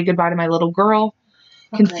things and say goodbye to my little girl."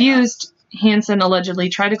 Okay. Confused, Hansen allegedly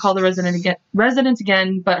tried to call the resident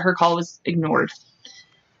again, but her call was ignored.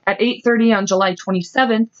 At 8:30 on July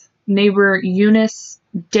 27th, neighbor Eunice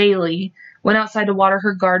Daly went outside to water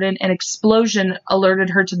her garden. An explosion alerted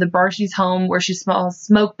her to the Barsi's home, where she saw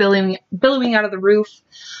smoke billowing out of the roof.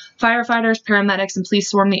 Firefighters, paramedics, and police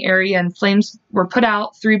swarmed the area, and flames were put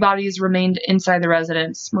out. 3 bodies remained inside the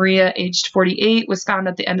residence. Maria, aged 48, was found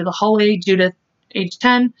at the end of the hallway. Judith, aged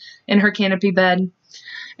 10, in her canopy bed.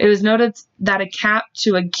 It was noted that a cap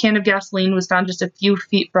to a can of gasoline was found just a few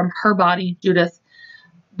feet from her body, Judith.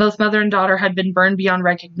 Both mother and daughter had been burned beyond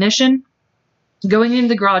recognition. Going into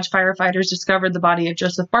the garage, firefighters discovered the body of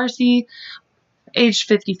Joseph Barsi, aged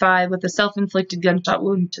 55, with a self-inflicted gunshot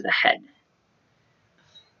wound to the head.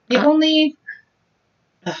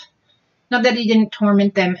 Not that he didn't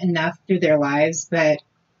torment them enough through their lives, but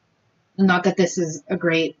not that this is a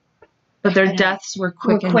great... But their deaths were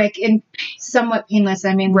quick and somewhat painless.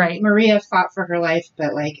 I mean, right. Maria fought for her life,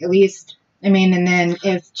 but, like, at least... I mean, and then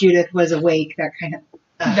if Judith was awake, that kind of...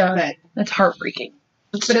 but that's heartbreaking.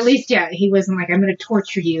 But at least, yeah, he wasn't like, I'm going to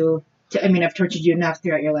torture you. I've tortured you enough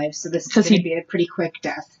throughout your life, so this is going to be a pretty quick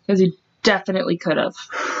death. Because he definitely could have.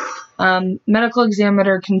 Medical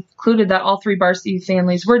examiner concluded that all three Barsi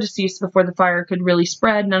families were deceased before the fire could really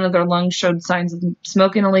spread. None of their lungs showed signs of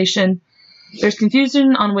smoke inhalation. There's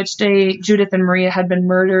confusion on which day Judith and Maria had been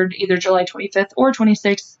murdered, either July 25th or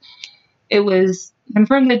 26th. It was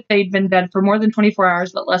confirmed that they'd been dead for more than 24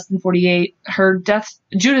 hours, but less than 48.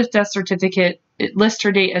 Judith's death certificate, it lists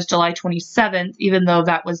her date as July 27th, even though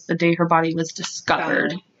that was the day her body was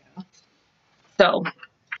discovered. So,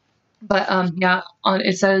 but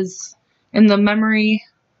it says in memory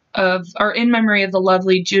of the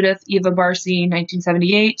lovely Judith Eva Barsi,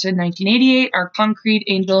 1978 to 1988, our concrete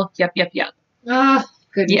angel. Yep. Ah,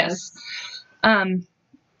 goodness. Yes.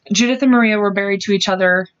 Judith and Maria were buried to each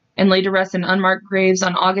other and laid to rest in unmarked graves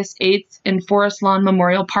on August 8th in Forest Lawn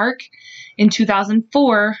Memorial Park. In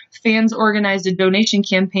 2004, fans organized a donation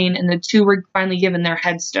campaign, and the two were finally given their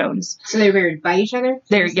headstones. So they were buried by each other?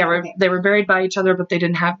 They were buried by each other, but they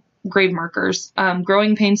didn't have grave markers.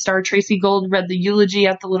 Growing Pains star Tracy Gold read the eulogy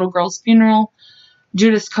at the little girl's funeral.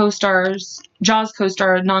 Jaws co-star,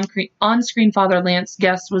 on-screen father Lance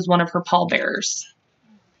Guest was one of her pallbearers.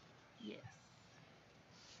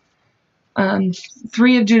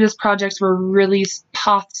 Three of Judith's projects were released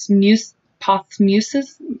posthumously.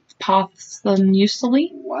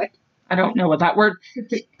 What? I don't know what that word.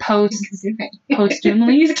 Posthumously. I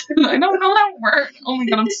don't know that word. Oh my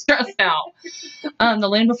god, I'm stressed now. The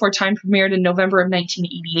Land Before Time premiered in November of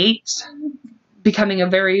 1988, becoming a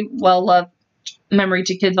very well-loved memory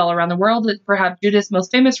to kids all around the world. It's perhaps Judith's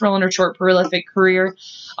most famous role in her short, prolific career.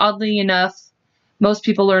 Oddly enough, most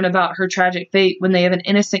people learn about her tragic fate when they have an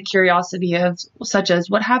innocent curiosity such as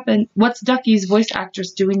what's Ducky's voice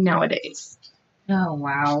actress doing nowadays? Oh,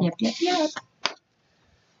 wow. Yep.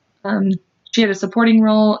 She had a supporting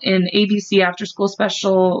role in ABC after-school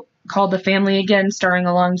special called The Family Again, starring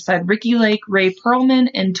alongside Ricky Lake, Ray Perlman,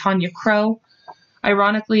 and Tanya Crow.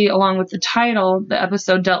 Ironically, along with the title, the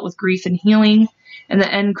episode dealt with grief and healing, and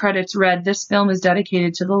the end credits read, "This film is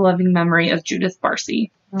dedicated to the loving memory of Judith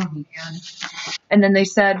Barsi." Oh, man. And then they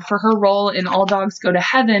said for her role in All Dogs Go to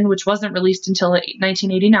Heaven, which wasn't released until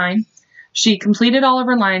 1989, she completed all of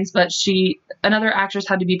her lines, but another actress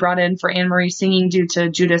had to be brought in for Anne Marie singing due to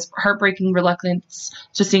Judith's heartbreaking reluctance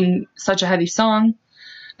to sing such a heavy song.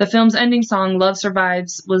 The film's ending song, Love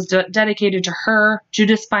Survives, was dedicated to her.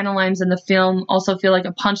 Judith's final lines in the film also feel like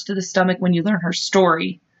a punch to the stomach when you learn her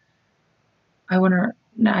story. They don't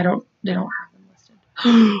have them listed.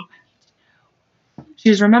 She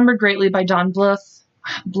is remembered greatly by Don Bluth?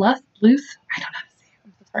 I don't know how to say it.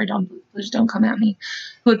 I'm so sorry, Don Bluth. Please don't come at me.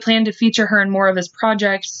 Who had planned to feature her in more of his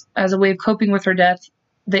projects as a way of coping with her death.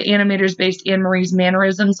 The animators based Anne Marie's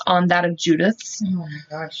mannerisms on that of Judith's. Oh my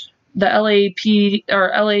gosh. The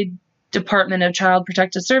LA Department of Child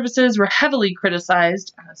Protective Services were heavily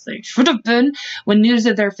criticized, as they should have been, when news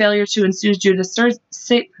of their failure to ensure Judith's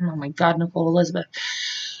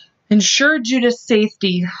Ensure Judith's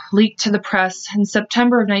safety leaked to the press in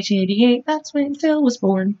September of 1988. That's when Phil was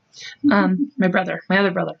born. My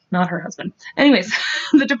other brother, not her husband. Anyways,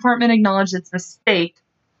 the department acknowledged its mistake.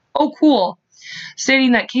 Oh, cool.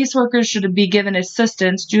 Stating that caseworkers should be given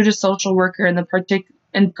assistance. Judith's social worker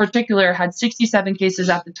in particular had 67 cases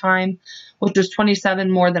at the time, which was 27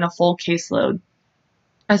 more than a full caseload.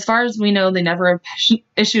 As far as we know, they never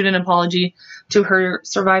issued an apology to her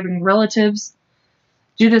surviving relatives.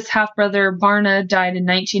 Judith's half-brother, Barna, died in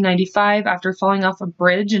 1995 after falling off a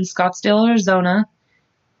bridge in Scottsdale, Arizona.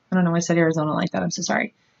 I don't know why I said Arizona like that. I'm so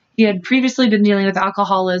sorry. He had previously been dealing with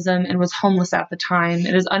alcoholism and was homeless at the time.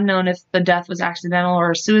 It is unknown if the death was accidental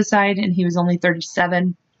or a suicide, and he was only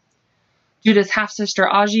 37. Judith's half-sister,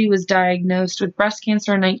 Aji, was diagnosed with breast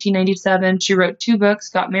cancer in 1997. She wrote 2 books,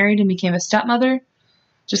 got married, and became a stepmother.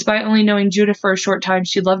 Despite only knowing Judith for a short time,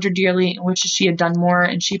 she loved her dearly and wishes she had done more,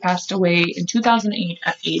 and she passed away in 2008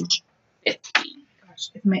 at age 50.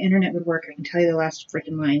 Gosh, if my internet would work, I can tell you the last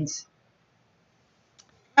freaking lines.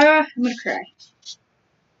 I'm going to cry.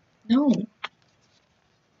 No.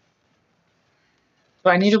 Do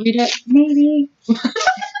I need to read it? Maybe.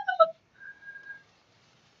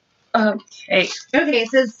 Okay. Okay, it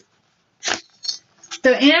says,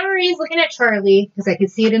 so Anne-Marie's looking at Charlie, because I could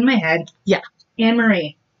see it in my head. Yeah.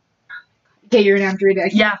 Anne-Marie. Okay, you're going to have to read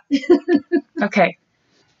it. Yeah. Okay.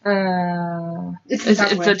 It's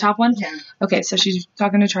the top one? Yeah. Okay, so she's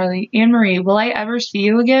talking to Charlie. Anne-Marie, will I ever see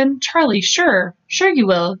you again? Charlie, sure. Sure you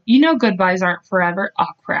will. You know goodbyes aren't forever.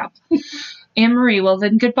 Aw, crap. Anne-Marie, well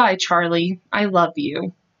then goodbye, Charlie. I love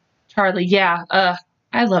you. Charlie, yeah,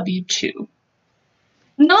 I love you too.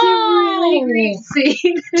 No! It's a really great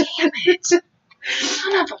scene. Damn it.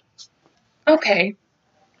 Son of a... Okay.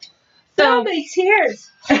 So many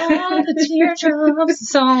tears. The teardrops.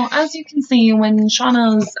 So, as you can see, when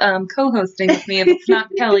Shauna's co-hosting with me, if it's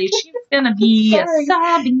not Kelly, she's gonna be a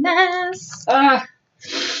sobbing mess.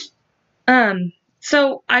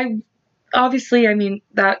 So I obviously, I mean,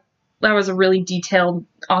 that was a really detailed,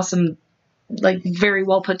 awesome, like very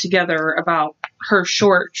well put together about her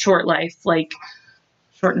short life, like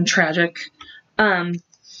short and tragic.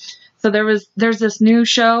 So there's this new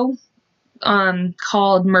show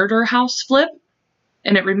called Murder House Flip,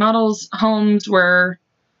 and it remodels homes where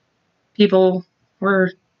people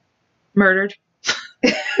were murdered.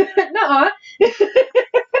 Nuh-uh.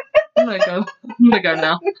 I'm gonna go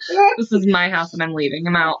now. This is my house and I'm leaving.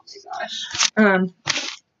 I'm out. Oh my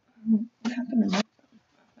gosh. What happened to my phone?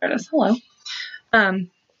 There it is. Hello.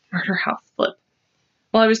 Murder House Flip.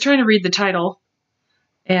 Well, I was trying to read the title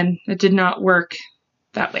and it did not work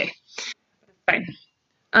that way. Fine.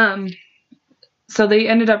 So they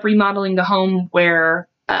ended up remodeling the home where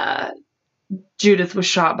Judith was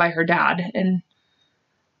shot by her dad, and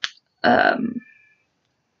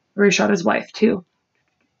where he shot his wife too.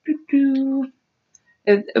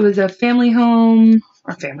 It was a family home.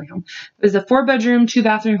 It was a 4-bedroom,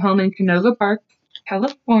 2-bathroom home in Canoga Park,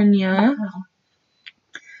 California.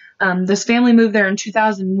 This family moved there in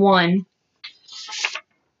 2001.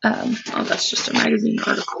 That's just a magazine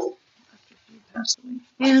article.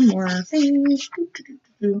 And more things.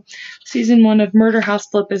 Season 1 of Murder House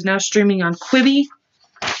Flip is now streaming on Quibi.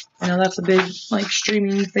 I know that's a big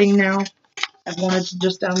streaming thing now. I've wanted to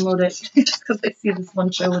just download it just because I see this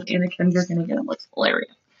one show with Anna Kendrick, and again, it looks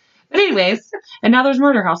hilarious. But anyways, and now there's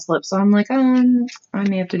Murder House Flip, so I'm like, I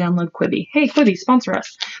may have to download Quibi. Hey, Quibi, sponsor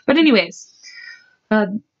us. But anyways,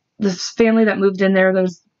 this family that moved in there,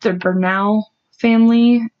 the Bernal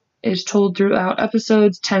family, is told throughout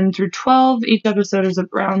episodes 10 through 12. Each episode is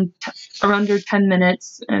around under 10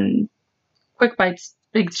 minutes, and quick bites,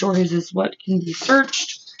 big stories is what can be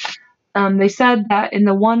searched. They said that in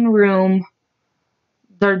the one room,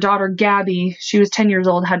 their daughter Gabby, she was 10 years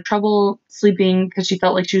old, had trouble sleeping because she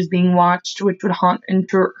felt like she was being watched, which would haunt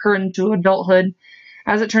her into adulthood.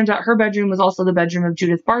 As it turns out, her bedroom was also the bedroom of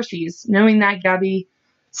Judith Barsi's. Knowing that, Gabby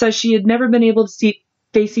says she had never been able to sleep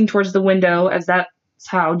facing towards the window, as that's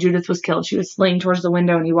how Judith was killed. She was laying towards the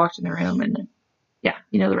window, and he walked in the room, and then, yeah,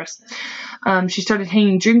 you know the rest. She started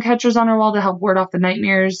hanging dream catchers on her wall to help ward off the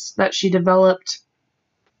nightmares that she developed.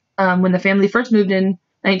 When the family first moved in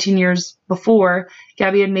 19 years before,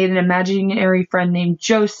 Gabby had made an imaginary friend named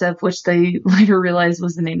Joseph, which they later realized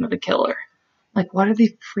was the name of the killer. Like, what are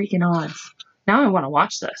the freaking odds? Now I want to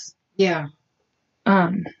watch this. Yeah.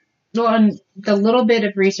 Well, on the little bit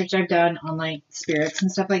of research I've done on, like, spirits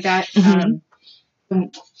and stuff like that,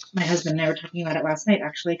 my husband and I were talking about it last night,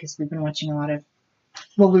 actually, because we've been watching a lot of,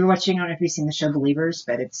 well, we were watching, I don't know if you've seen the show Believers,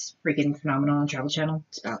 but it's freaking phenomenal on Travel Channel.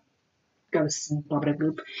 It's about ghosts and blah, blah,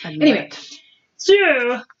 blah. Anyway,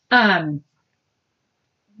 so,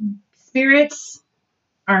 spirits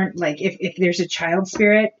aren't, like, if there's a child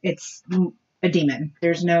spirit, it's a demon.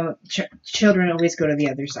 There's no, children always go to the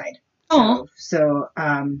other side. Oh. So,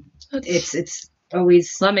 it's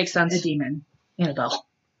always that makes sense. A demon. Annabelle.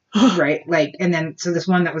 Right, like, and then, so this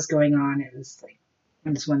one that was going on, it was, like,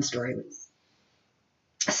 this one story was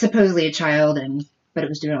supposedly a child, but it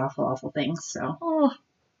was doing awful, awful things, so. Oh.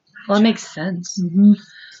 Well, that makes sense.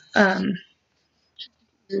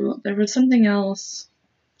 There was something else.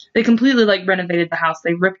 They completely, like, renovated the house.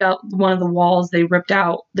 They ripped out one of the walls. They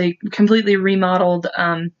completely remodeled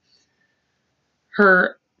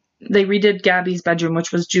they redid Gabby's bedroom,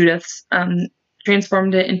 which was Judith's,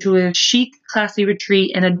 transformed it into a chic, classy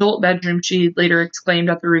retreat and adult bedroom, she later exclaimed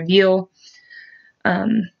at the reveal.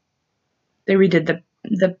 They redid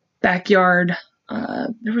the backyard.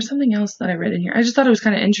 There was something else that I read in here. I just thought it was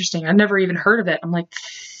kind of interesting. I'd never even heard of it. I'm like,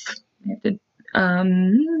 there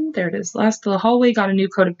it is. The hallway got a new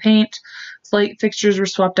coat of paint. Light fixtures were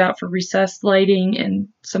swapped out for recessed lighting, and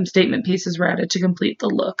some statement pieces were added to complete the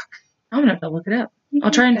look. I'm gonna have to look it up. I'll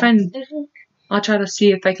try and find I'll try to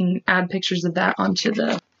see if I can add pictures of that onto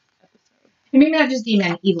the Maybe not just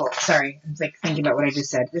demon, evil. Sorry. I was like thinking about what I just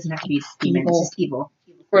said. It doesn't have to be demon, it's just evil.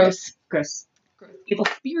 Gross. Gross. Evil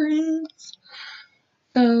spirits.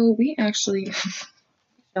 So we actually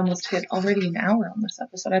almost hit already an hour on this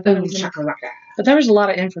episode. I thought it was but there was a lot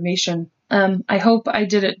of information. I hope I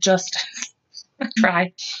did it justice. I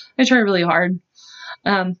try really hard.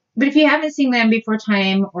 But if you haven't seen Land Before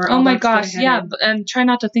Time or oh my gosh, yeah, and try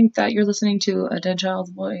not to think that you're listening to a dead child's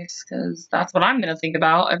voice, because that's what I'm going to think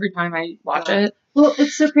about every time I watch it. Well,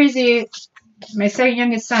 it's so crazy. My second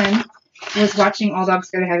youngest son was watching All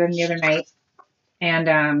Dogs Go to Heaven the other night, and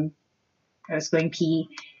I was going pee,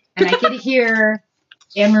 and I could hear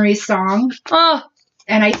Anne-Marie's song. Oh.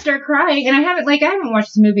 And I start crying, and I haven't watched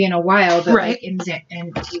this movie in a while, but right. And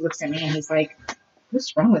he looks at me and he's like,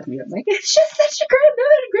 "What's wrong with you?" I'm like, "It's just such a great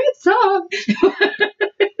movie, a great song."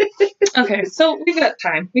 Okay, so we've got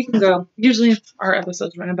time. We can go. Usually our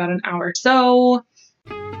episodes run about an hour, so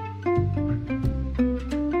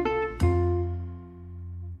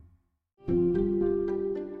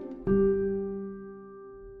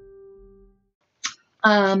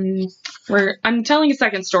I'm telling a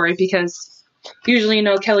second story because usually,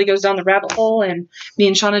 Kelly goes down the rabbit hole, and me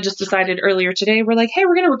and Shauna just decided earlier today, we're like, hey,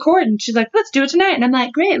 we're going to record. And she's like, let's do it tonight. And I'm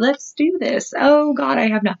like, great, let's do this. Oh, God, I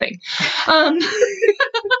have nothing.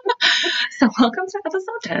 So welcome to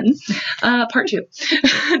episode 10, part 2.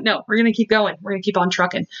 No, we're going to keep going. We're going to keep on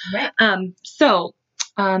trucking. Right.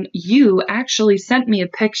 You actually sent me a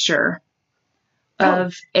picture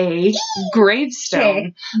of a gravestone.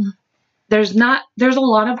 Okay. There's a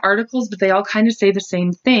lot of articles, but they all kind of say the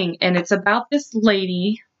same thing. And it's about this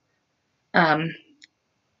lady. Her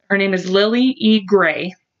name is Lilly E.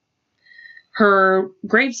 Gray. Her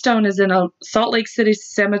gravestone is in a Salt Lake City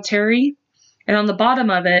cemetery. And on the bottom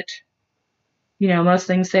of it, most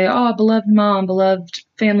things say, oh, beloved mom, beloved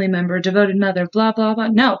family member, devoted mother, blah, blah, blah.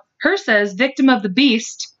 No, hers says victim of the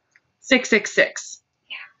beast, 666.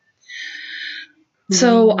 Yeah.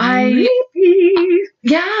 So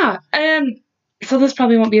yeah, and so this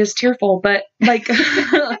probably won't be as tearful, but I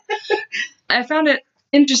found it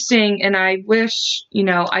interesting, and I wish,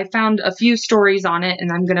 I found a few stories on it,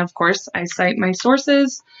 and I'm going to, of course, I cite my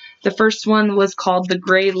sources. The first one was called the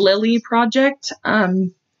Gray Lily Project. So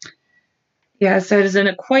it is in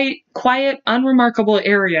a quite quiet, unremarkable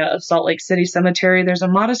area of Salt Lake City Cemetery. There's a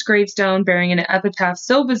modest gravestone bearing an epitaph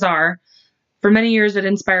so bizarre. For many years, it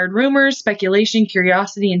inspired rumors, speculation,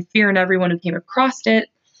 curiosity, and fear in everyone who came across it.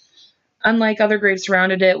 Unlike other graves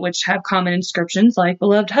surrounded it, which have common inscriptions like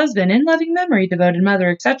beloved husband, in loving memory, devoted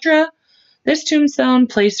mother, etc., this tombstone,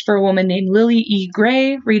 placed for a woman named Lilly E.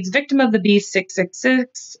 Gray, reads victim of the beast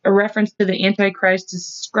 666, a reference to the Antichrist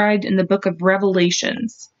described in the book of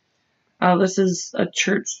Revelations. Oh, this is a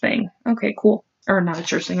church thing. Okay, cool. Or not a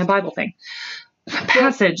church thing, a Bible thing.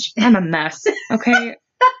 Passage. I'm a mess. Okay.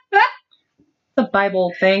 The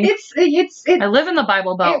Bible thing. It's. I live in the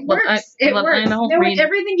Bible Belt. It works. It works.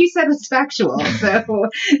 Everything you said was factual. So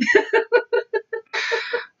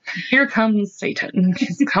here comes Satan.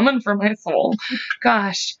 He's coming for my soul.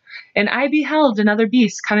 Gosh. And I beheld another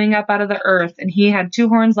beast coming up out of the earth, and he had 2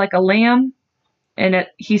 horns like a lamb, and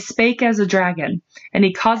he spake as a dragon, and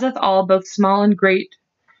he causeth all, both small and great,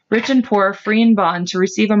 rich and poor, free and bond, to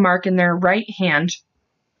receive a mark in their right hand.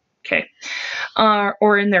 Okay.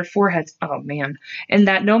 Or in their foreheads. Oh, man. And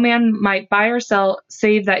that no man might buy or sell,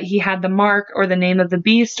 save that he had the mark, or the name of the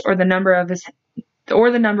beast, or the number of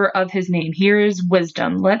his name. Here is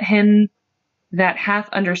wisdom. Let him that hath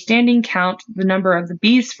understanding count the number of the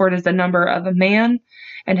beast, for it is the number of a man,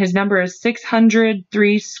 and his number is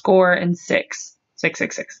 666.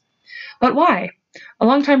 666. But why? A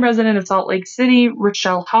longtime resident of Salt Lake City,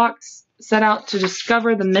 Rochelle Hawks, set out to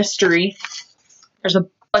discover the mystery. There's a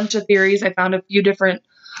bunch of theories. I found a few different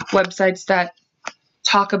websites that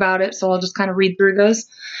talk about it, so I'll just kind of read through those.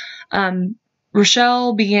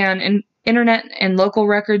 Rochelle began in internet and local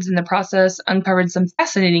records. In the process, uncovered some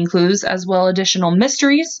fascinating clues, as well additional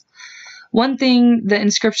mysteries. One thing, the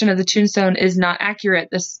inscription of the tombstone is not accurate.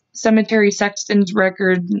 The cemetery sexton's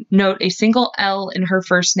record note a single L in her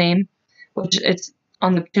first name, which it's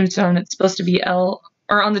on the tombstone. It's supposed to be L,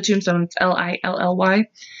 or on the tombstone it's Lilly.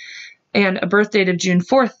 And a birth date of June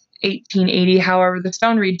 4th, 1880. However, the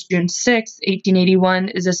stone reads June 6th, 1881.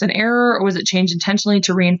 Is this an error, or was it changed intentionally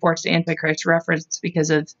to reinforce the Antichrist reference because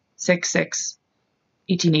of 6/6,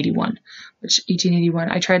 1881? Which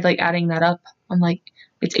 1881, I tried adding that up. I'm like,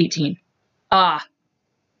 it's 18.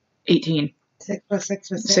 18. 6 plus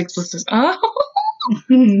 6 was 6. 6 plus 6. Oh!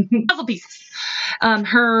 Puzzle pieces.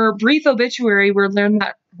 Her brief obituary, we're learned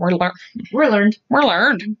that her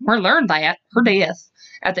death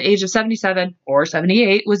at the age of 77 or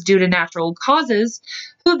 78 was due to natural causes,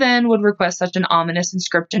 who then would request such an ominous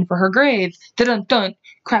inscription for her grave. Dun-dun-dun,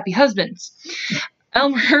 crappy husbands.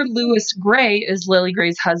 Elmer Lewis Gray is Lily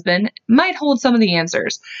Gray's husband, might hold some of the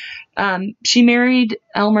answers. She married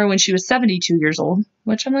Elmer when she was 72 years old,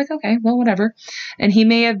 which I'm like, okay, well, whatever. And he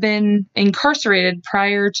may have been incarcerated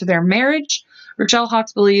prior to their marriage. Rochelle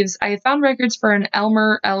Hawks believes, I have found records for an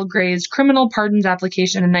Elmer L. Gray's criminal pardons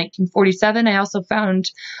application in 1947. I also found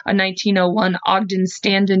a 1901 Ogden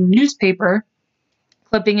Standard newspaper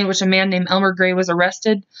clipping in which a man named Elmer Gray was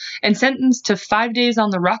arrested and sentenced to 5 days on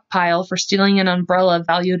the rock pile for stealing an umbrella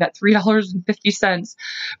valued at $3.50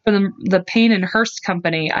 from the Payne and Hearst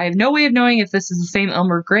Company. I have no way of knowing if this is the same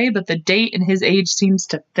Elmer Gray, but the date and his age seems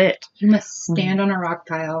to fit. You must stand on a rock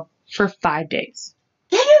pile for 5 days.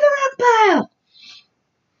 Get in the rock pile!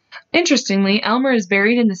 Interestingly, Elmer is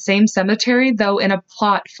buried in the same cemetery, though in a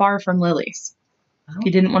plot far from Lily's. Oh.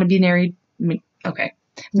 He didn't want to be married. Okay.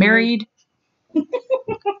 Married.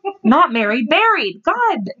 Not married, buried.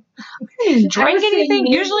 God. I didn't drink anything.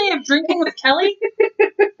 Usually I'm drinking with Kelly.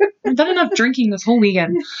 I've done enough drinking this whole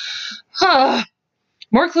weekend.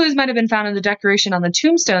 More clues might have been found in the decoration on the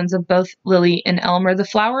tombstones of both Lily and Elmer. The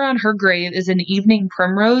flower on her grave is an evening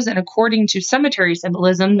primrose, and according to cemetery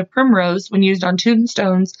symbolism, the primrose, when used on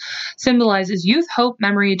tombstones, symbolizes youth, hope,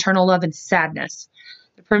 memory, eternal love, and sadness.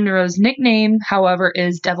 The primrose nickname, however,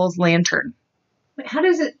 is Devil's Lantern. Wait, how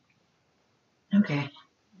does it... Okay.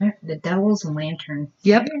 The Devil's Lantern.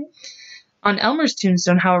 Yep. On Elmer's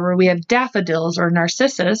tombstone, however, we have daffodils or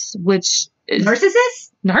narcissus, which is...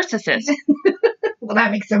 Narcissus? Well,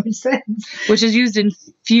 that makes so much sense. Which is used in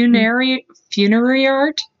funerary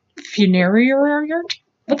art? Funerary art?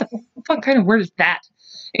 What the fuck kind of word is that?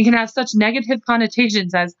 It can have such negative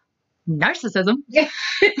connotations as narcissism,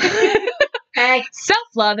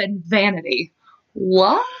 self-love, and vanity.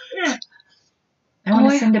 What? I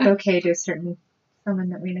want to send a bouquet to someone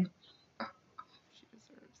that we know.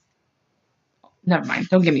 Never mind.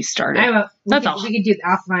 Don't get me started. I won't. We could do it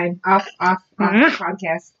off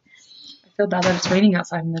podcast. I feel bad that it's raining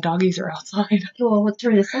outside and the doggies are outside. Well, let's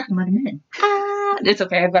turn this up and let them in. It's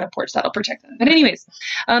okay. I've got a porch that'll protect them. But anyways,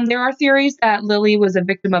 there are theories that Lily was a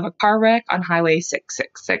victim of a car wreck on Highway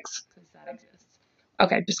 666. Because that exists.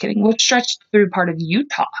 Okay, just kidding. Which stretched through part of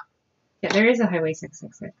Utah. Yeah, there is a Highway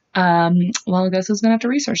 666. Well, I guess who's going to have to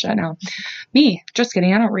research that now? Me. Just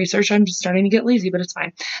kidding. I don't research. I'm just starting to get lazy, but it's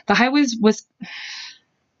fine. The highway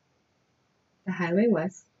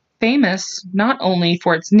was famous not only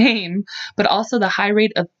for its name, but also the high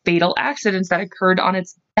rate of fatal accidents that occurred on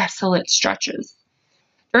its desolate stretches.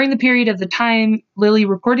 During the period of the time Lily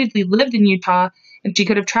reportedly lived in Utah, and she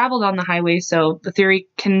could have traveled on the highway, so the theory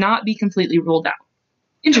cannot be completely ruled out.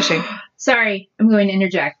 Interesting. Sorry, I'm going to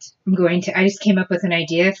interject. I just came up with an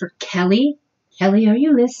idea for Kelly. Kelly, are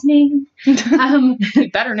you listening?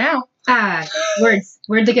 Better now. Words.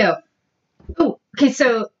 Where'd they go? Oh, okay,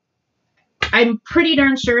 so I'm pretty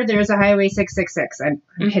darn sure there's a Highway 666. I'm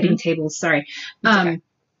hitting tables, sorry. Okay.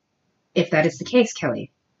 If that is the case,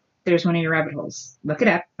 Kelly, there's one of your rabbit holes. Look it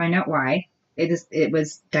up, find out why. It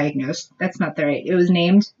was diagnosed. That's not the right. It was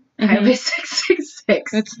named Highway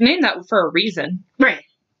 666. It's named that for a reason. Right.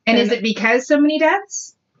 And is it because so many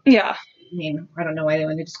deaths? Yeah. I mean, I don't know why they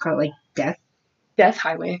want to just call it like Death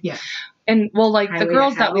Highway. Yeah. And well, like Highway the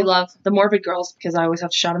girls that we love, the morbid girls, because I always have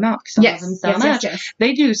to shout them out because I love them so much. Yes.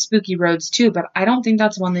 They do Spooky Roads too, but I don't think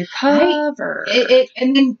that's one they cover.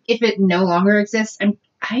 And then if it no longer exists,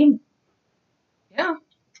 I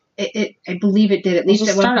believe it did at least.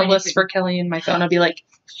 I'll start a list for Kelly in my phone. I'll be like,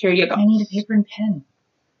 here you go. I need a paper and pen.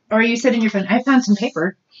 Or you said in your phone, I found some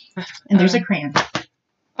paper, and there's a crayon.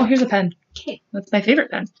 Oh, here's a pen. Okay. That's my favorite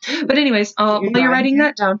pen. But anyways, while you're writing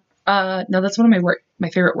that down, no, that's one of my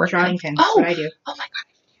favorite work drawing pens. Oh, what I do. Oh my god.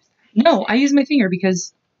 No, I use my finger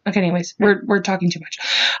because. Okay, anyways, we're talking too much.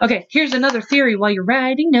 Okay, here's another theory while you're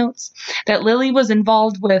writing notes that Lily was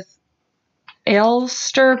involved with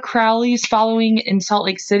Aleister Crowley's following in Salt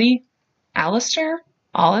Lake City. Aleister?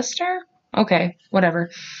 Okay, whatever.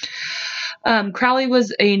 Crowley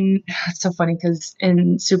was it's so funny because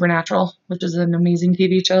in Supernatural, which is an amazing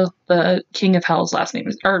TV show, the King of Hell's name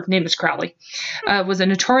is Crowley, was a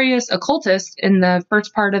notorious occultist in the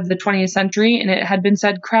first part of the 20th century, and it had been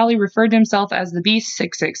said Crowley referred to himself as the Beast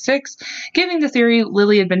 666, giving the theory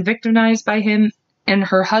Lily had been victimized by him and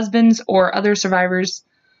her husband's or other survivors'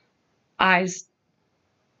 eyes.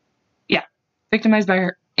 Yeah, victimized by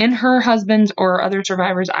her in her husband's or other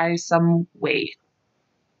survivors' eyes some way.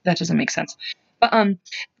 That doesn't make sense. But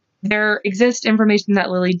There exists information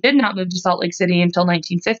that Lilly did not move to Salt Lake City until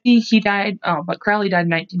 1950. He died, but Crowley died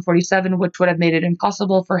in 1947, which would have made it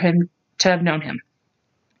impossible for him to have known him.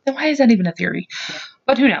 Then why is that even a theory? Yeah.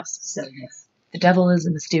 But who knows? So, yes. The devil is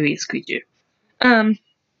a mysterious creature.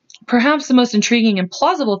 Perhaps the most intriguing and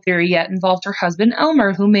plausible theory yet involved her husband,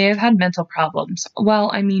 Elmer, who may have had mental problems.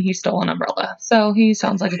 Well, I mean, he stole an umbrella, so he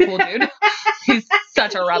sounds like a cool dude. He's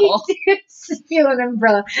such a rebel. He did steal an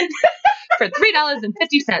umbrella. For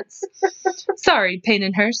 $3.50. Sorry, Payne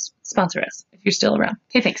and Hearst. Sponsor us if you're still around.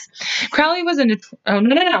 Okay, thanks. Crowley was no.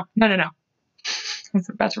 I was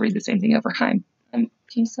about to read the same thing over. I'm a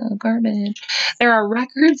piece of garbage. There are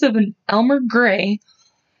records of an Elmer Gray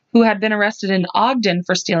who had been arrested in Ogden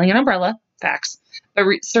for stealing an umbrella. Facts. But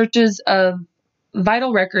searches of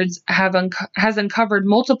vital records has uncovered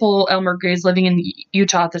multiple Elmer Grays living in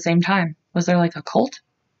Utah at the same time. Was there like a cult?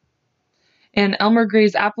 And Elmer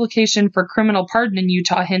Gray's application for criminal pardon in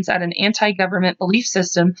Utah hints at an anti-government belief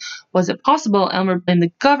system. Was it possible Elmer blamed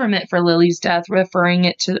the government for Lilly's death, referring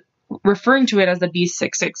to it as the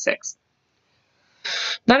B666?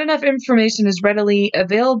 Not enough information is readily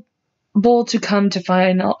available to come to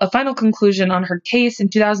a final conclusion on her case. In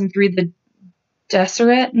 2003, the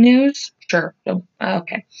Deseret News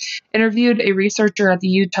interviewed a researcher at the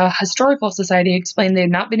Utah Historical Society, explained they have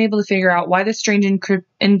not been able to figure out why the strange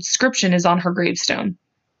inscription is on her gravestone.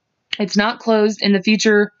 It's not closed. In the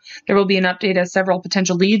future, there will be an update as several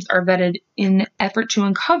potential leads are vetted in effort to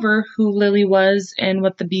uncover who Lilly was and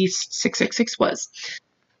what the B666 was.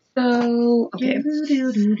 So, okay. So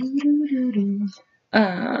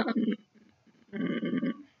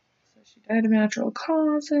she died of natural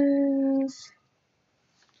causes.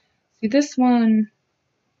 See, this one,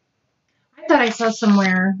 I thought I saw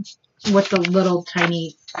somewhere with the little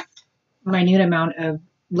tiny, minute amount of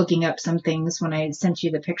looking up some things when I sent you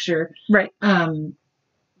the picture. Right.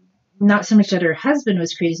 Not so much that her husband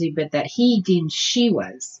was crazy, but that he deemed she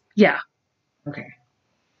was. Yeah. Okay.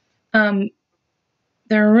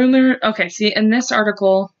 There are rumors. Okay, see, in this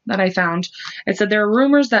article that I found, it said there are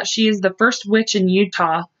rumors that she is the first witch in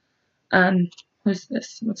Utah. Who's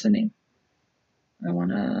this? What's the name?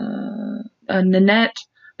 Nanette.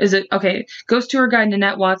 Is it okay? Ghost tour guide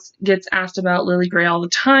Nanette Watts gets asked about Lilly Gray all the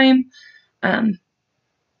time.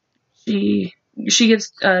 She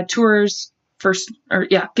gives tours for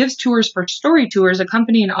story tours, a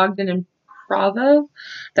company in Ogden and Provo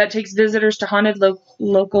that takes visitors to haunted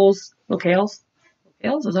locales.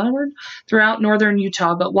 Is that a word? Throughout northern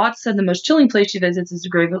Utah. But Watts said the most chilling place she visits is the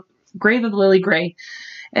grave of Lilly Gray.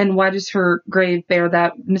 And why does her grave bear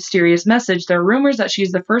that mysterious message? There are rumors that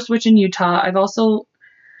she's the first witch in Utah. I've also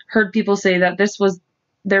heard people say that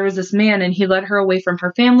there was this man and he led her away from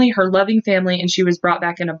her family, her loving family, and she was brought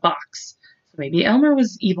back in a box. So maybe Elmer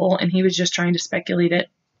was evil and he was just trying to speculate it.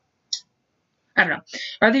 I don't know.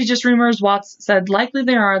 Are these just rumors? Watts said likely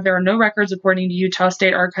there are. There are no records according to Utah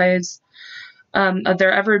State Archives of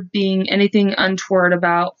there ever being anything untoward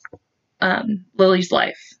about Lily's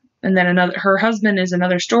life. And then her husband is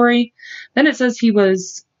another story. Then it says he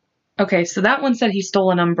was, okay, so that one said he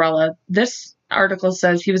stole an umbrella. This article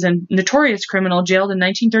says he was a notorious criminal, jailed in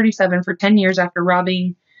 1937 for 10 years after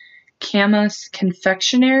robbing Camas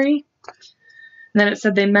Confectionery. And then it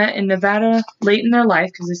said they met in Nevada late in their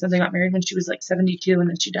life, because they said they got married when she was like 72 and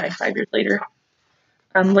then she died 5 years later.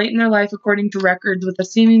 Late in their life, according to records, with a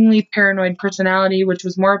seemingly paranoid personality, which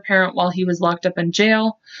was more apparent while he was locked up in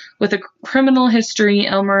jail. With a criminal history,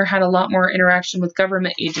 Elmer had a lot more interaction with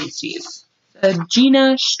government agencies.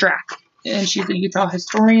 Gina Strack, and she's a Utah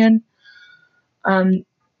historian.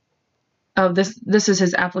 This is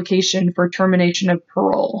his application for termination of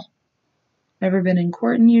parole. Never been in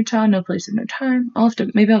court in Utah, no place and no time.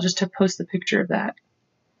 Maybe I'll just post the picture of that.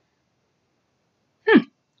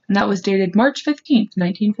 And that was dated March 15th,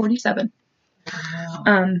 1947.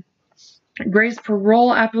 Wow. Gray's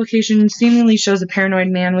parole application seemingly shows a paranoid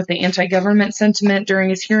man with an anti-government sentiment. During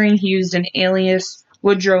his hearing, he used an alias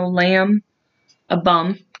Woodrow Lamb, a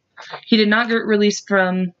bum. He did not get released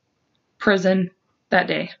from prison that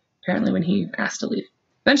day, apparently, when he asked to leave.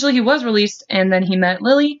 Eventually, he was released, and then he met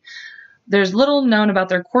Lilly. There's little known about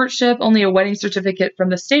their courtship, only a wedding certificate from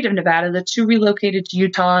the state of Nevada. The two relocated to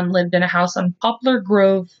Utah and lived in a house on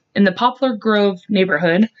in the Poplar Grove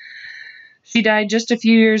neighborhood. She died just a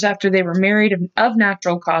few years after they were married of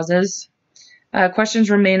natural causes. Questions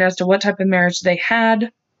remain as to what type of marriage they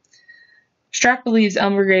had. Strack believes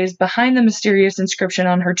Elmer Gray is behind the mysterious inscription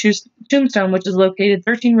on her tombstone, which is located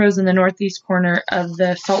 13 rows in the northeast corner of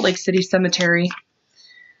the Salt Lake City Cemetery.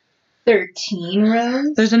 13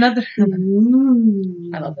 rows? There's another.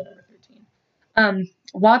 Ooh. I love the number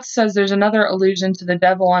Watts says there's another allusion to the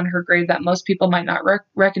devil on her grave that most people might not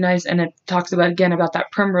recognize, and it talks about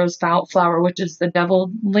that primrose flower, which is the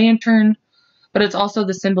devil lantern, but it's also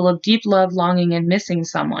the symbol of deep love, longing, and missing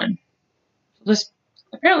someone.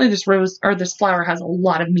 Apparently this flower has a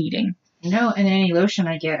lot of meaning. No, and any lotion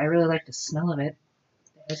I get, I really like the smell of it.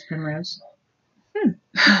 It's primrose.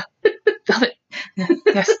 Love it.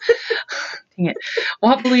 Yes. Dang it.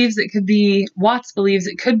 Watts believes it could be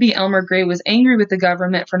Elmer Gray was angry with the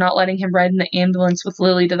government for not letting him ride in the ambulance with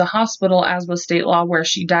Lilly to the hospital, as was state law, where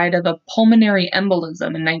she died of a pulmonary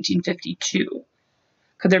embolism in 1952.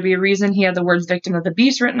 Could there be a reason he had the words victim of the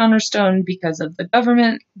beast written on her stone? Because of the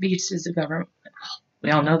government. Beast is the government.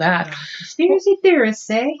 We all know that. Conspiracy theorists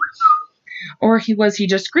say. Or he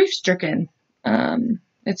just grief-stricken.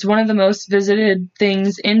 It's one of the most visited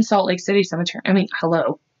things in Salt Lake City Cemetery. I mean,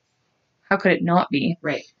 hello. How could it not be?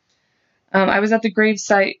 Right. I was at the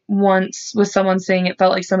gravesite once with someone saying it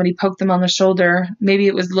felt like somebody poked them on the shoulder. Maybe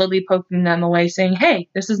it was Lilly poking them away, saying, "Hey,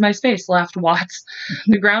 this is my space," laughed Watts.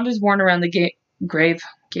 The ground is worn around the grave.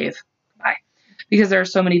 Bye. Because there are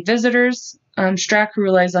so many visitors. Strack, who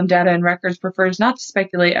relies on data and records, prefers not to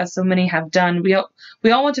speculate, as so many have done. We all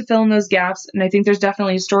want to fill in those gaps, and I think there's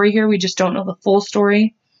definitely a story here. We just don't know the full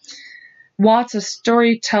story. Watts, a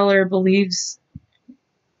storyteller, believes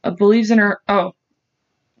in her.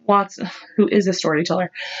 Watts, who is a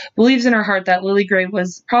storyteller, believes in her heart that Lilly Gray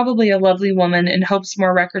was probably a lovely woman, and hopes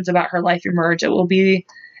more records about her life emerge. It will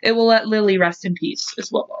let Lilly rest in peace,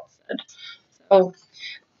 is what Watts said. So,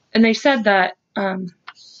 and they said that.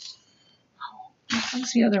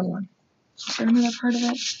 What's the other one? Is there another part of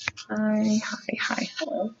it? Hi.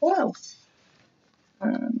 Hello.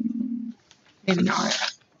 Maybe not.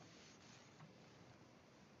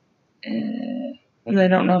 And I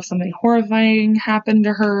don't know if something horrifying happened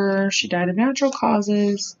to her. She died of natural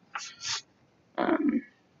causes. And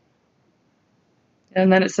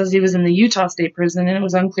then it says he was in the Utah State Prison, and it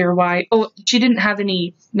was unclear why. Oh, she didn't have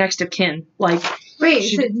any next of kin. Wait,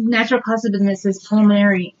 natural causes, but it says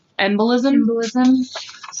pulmonary embolism.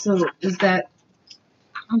 So is that?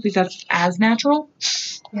 I don't think that's as natural.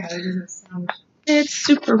 Yeah, it doesn't sound. It's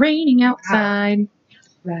super raining outside.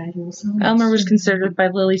 Right. Elmer was considered by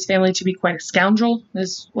Lilly's family to be quite a scoundrel,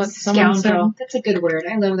 is what someone said. That's a good word.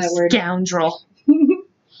 I love that word. Scoundrel.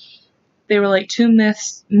 They were like two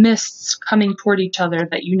mists coming toward each other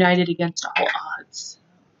that united against all odds.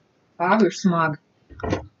 Fog or smog?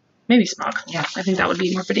 Maybe smog. Yeah, I think that would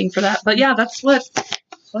be more fitting for that. But yeah, that's what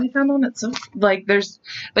I found on it. So they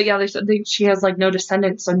said she has no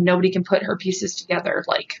descendants, so nobody can put her pieces together.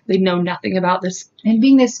 They know nothing about this. And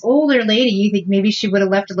being this older lady, you think maybe she would have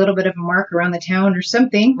left a little bit of a mark around the town or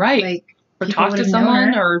something, right? Or talked to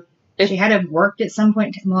someone, or if she had to have worked at some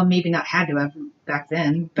point. Well, maybe not had to have back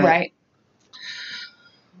then, but right.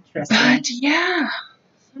 Interesting. But yeah,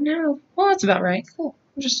 no. Well, that's about right. Cool.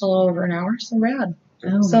 Just a little over an hour. So rad.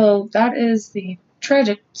 Oh. So that is the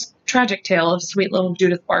tragic tale of sweet little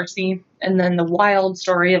Judith Barsi, and then the wild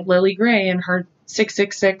story of Lilly Gray and her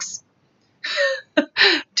 666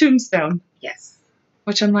 tombstone. Yes.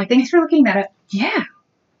 Which I'm like, thanks for looking that up. Yeah.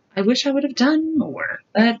 I wish I would have done more.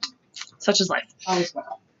 But such is life. Always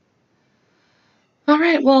well. All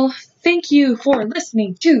right. Well, thank you for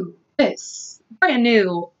listening to this brand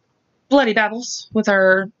new Bloody Babbles with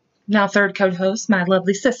our now third co-host, my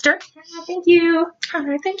lovely sister. Thank you. All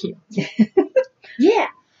right. Thank you. Yeah.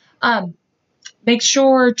 Make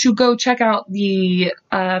sure to go check out the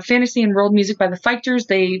Fantasy and World Music by the Fighters.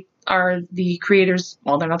 They are the creators.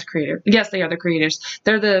 Well, they're not the creator. Yes, they are the creators.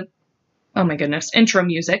 They're the, oh my goodness, intro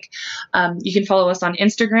music. You can follow us on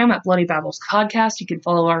Instagram at Bloody Babbles Podcast. You can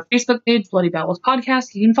follow our Facebook page, Bloody Babbles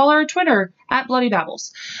Podcast. You can follow our Twitter at Bloody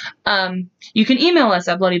Babbles. You can email us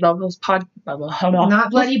at Bloody Babbles Pod.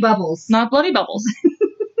 Not Bloody Bubbles. Not Bloody Bubbles.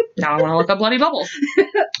 Now I want to look up Bloody Bubbles.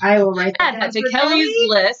 I will write that down to Kelly's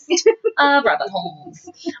list of rabbit holes.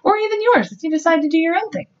 Or even yours, if you decide to do your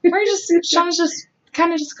own thing. Or Shauna's just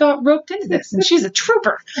kind of got roped into this, and she's a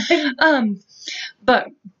trooper. But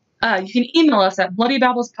you can email us at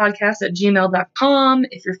bloodybabbles.podcast@gmail.com.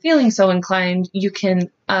 If you're feeling so inclined, you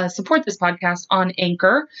can support this podcast on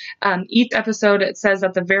Anchor. Each episode, it says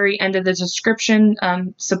at the very end of the description,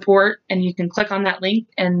 support, and you can click on that link,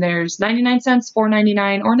 and there's 99 cents,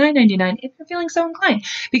 $4.99, or $9.99 if you're feeling so inclined.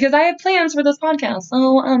 Because I have plans for this podcast,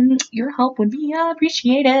 so your help would be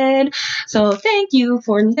appreciated. So thank you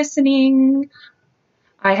for listening.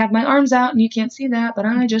 I have my arms out and you can't see that, but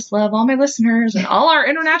I just love all my listeners and all our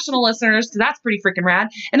international listeners, because that's pretty freaking rad.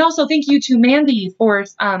 And also thank you to Mandy for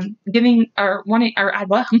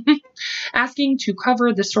asking to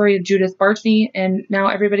cover the story of Judith Barsi. And now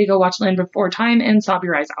everybody go watch Land Before Time and sob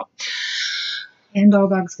your eyes out. And All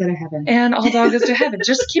Dogs Go to Heaven. And All Dogs to Heaven.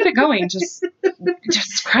 Just keep it going. Just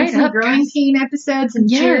cry it up. Growing Pain episodes and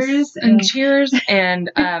Cheers. And Cheers.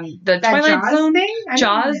 And the Twilight Jaws Zone. thing?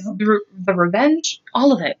 Jaws. The Revenge.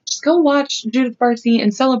 All of it. Just go watch Judith Barsi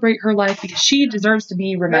and celebrate her life, because she deserves to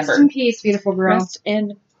be remembered. Rest in peace, beautiful girl. Rest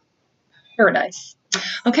in paradise.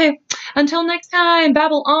 Okay. Until next time,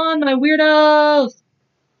 babble on, my weirdos.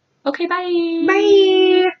 Okay, bye.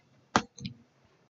 Bye.